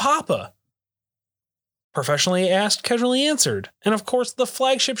Kapapa, Professionally Asked, Casually Answered, and of course the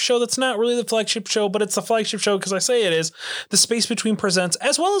flagship show that's not really the flagship show, but it's the flagship show because I say it is, The Space Between Presents,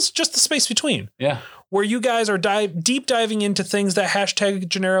 as well as just The Space Between. Yeah. Where you guys are deep diving into things that hashtag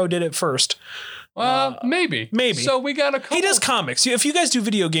Gennaro did it first. Maybe. So we got a couple. He does comics. If you guys do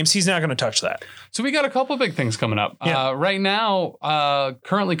video games, he's not going to touch that. So we got a couple big things coming up. Yeah. Right now,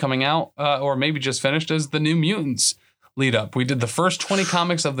 currently coming out, or maybe just finished, is the New Mutants lead up. We did the first 20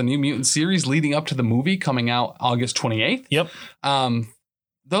 comics of the New Mutants series leading up to the movie coming out August 28th. Yep.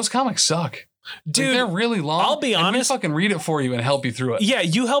 Those comics suck. Dude, like, they're really long. I'll be honest. We fucking read it for you and help you through it. Yeah,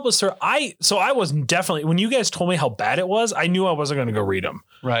 you help us through. I was definitely, when you guys told me how bad it was, I knew I wasn't going to go read them.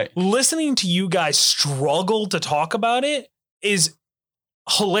 Right. Listening to you guys struggle to talk about it is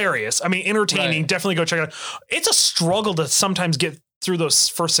hilarious. I mean, entertaining. Right. Definitely go check it out. It's a struggle to sometimes get through those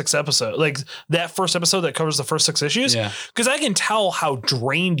first 6 episodes, like that first episode that covers the first 6 issues. Yeah. Because I can tell how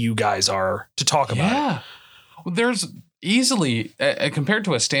drained you guys are to talk about it. Yeah. Well, there's easily, compared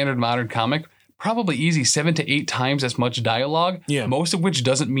to a standard modern comic, probably easy 7 to 8 times as much dialogue. Yeah. Most of which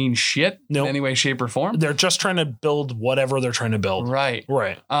doesn't mean shit in any way, shape, or form. They're just trying to build whatever they're trying to build. Right.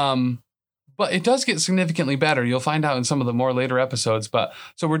 Right. But it does get significantly better. You'll find out in some of the more later episodes. But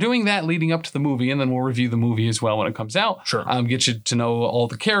so we're doing that leading up to the movie, and then we'll review the movie as well when it comes out. Sure. Get you to know all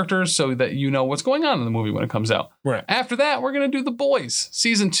the characters so that you know what's going on in the movie when it comes out. Right. After that, we're going to do The Boys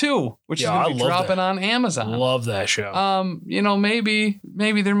season 2, which is going to be dropping on Amazon. Love that show. Maybe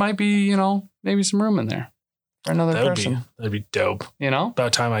there might be, maybe some room in there for another person. That'd be dope.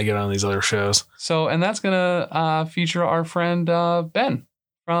 About time I get on these other shows. So, and that's going to feature our friend Ben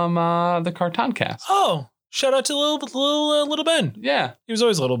from the Carton Cast. Oh, shout out to little Ben. Yeah. He was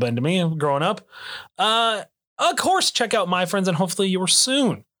always little Ben to me growing up. Of course, check out my friends and hopefully you were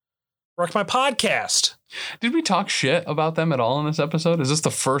soon. Rock My Podcast. Did we talk shit about them at all in this episode? Is this the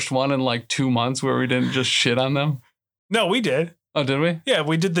first one in like 2 months where we didn't just shit on them? No, we did. Oh, did we? Yeah,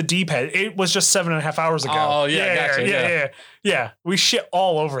 we did the deep head. It was just 7.5 hours ago. Oh, yeah, gotcha. Yeah. We shit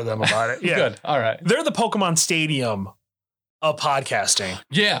all over them about it. Yeah. Good. All right. They're the Pokemon Stadium of podcasting.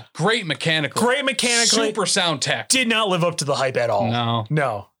 Yeah. Great mechanically. Super sound tech. Did not live up to the hype at all.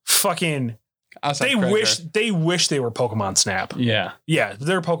 No. Fucking. They wish they were Pokemon Snap. Yeah. Yeah.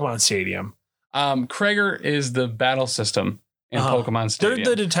 They're Pokemon Stadium. Krager is the battle system in Pokemon Stadium.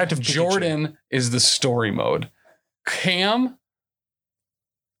 They're the Detective Pikachu. Jordan is the story mode. Cam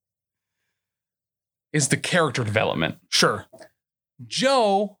is the character development. Sure.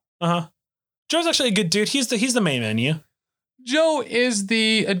 Joe Joe's actually a good dude. He's the main menu. Joe is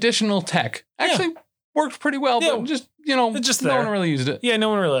the additional tech. Actually worked pretty well, but just no one really used it. Yeah, no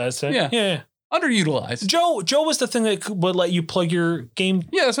one realized it. Yeah. Underutilized. Joe was the thing that would let you plug your game.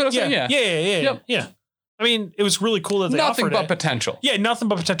 Yeah, that's what I was saying. Yeah. I mean, it was really cool that they nothing offered but it. potential. Yeah, nothing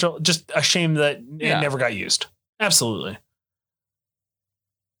but potential. Just a shame that it never got used. Absolutely.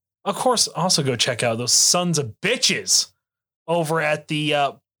 Of course, also go check out those sons of bitches over at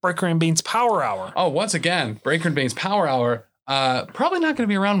the Breaker and Beans Power Hour. Oh, once again, Breaker and Beans Power Hour. Probably not going to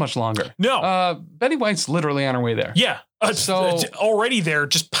be around much longer. No. Betty White's literally on her way there. Yeah. So already there,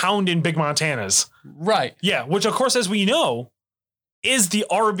 just pounding Big Montanas. Right. Yeah. Which, of course, as we know, is the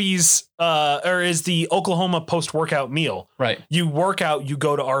Arby's or is the Oklahoma post-workout meal. Right. You work out, you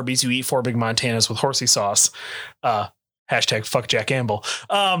go to Arby's, you eat 4 Big Montanas with horsey sauce. Hashtag fuck Jack Gamble.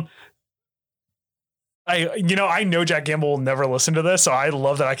 I know Jack Gamble will never listen to this, so I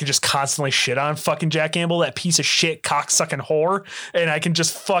love that I can just constantly shit on fucking Jack Gamble, that piece of shit cocksucking whore, and I can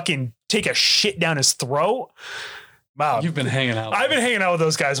just fucking take a shit down his throat. Wow. You've been hanging out. I've been hanging out with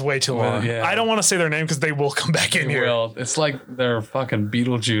those guys way too long. Yeah. I don't want to say their name because they will come back in here. Will. It's like they're fucking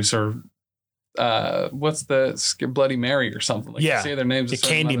Beetlejuice or what's the Bloody Mary or something. Like, yeah. You say their names the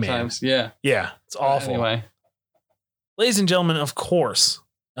Candyman. Yeah. Yeah. It's awful. Anyway. Ladies and gentlemen, of course,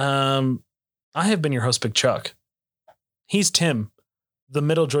 I have been your host, Big Chuck. He's Tim, the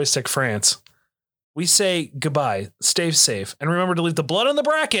middle joystick France. We say goodbye, stay safe, and remember to leave the blood on the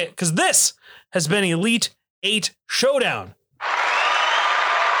bracket because this has been Elite 8 Showdown.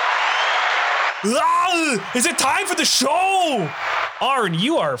 Is it time for the show? Arn,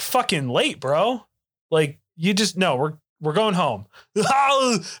 you are fucking late, bro. Like, you just, no, we're going home.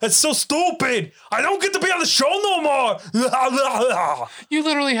 That's so stupid. I don't get to be on the show no more. You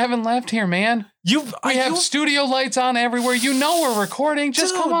literally haven't left here, man. We have studio lights on everywhere. You know we're recording.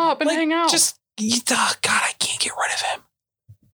 Just come up and hang out. God, I can't get rid of him.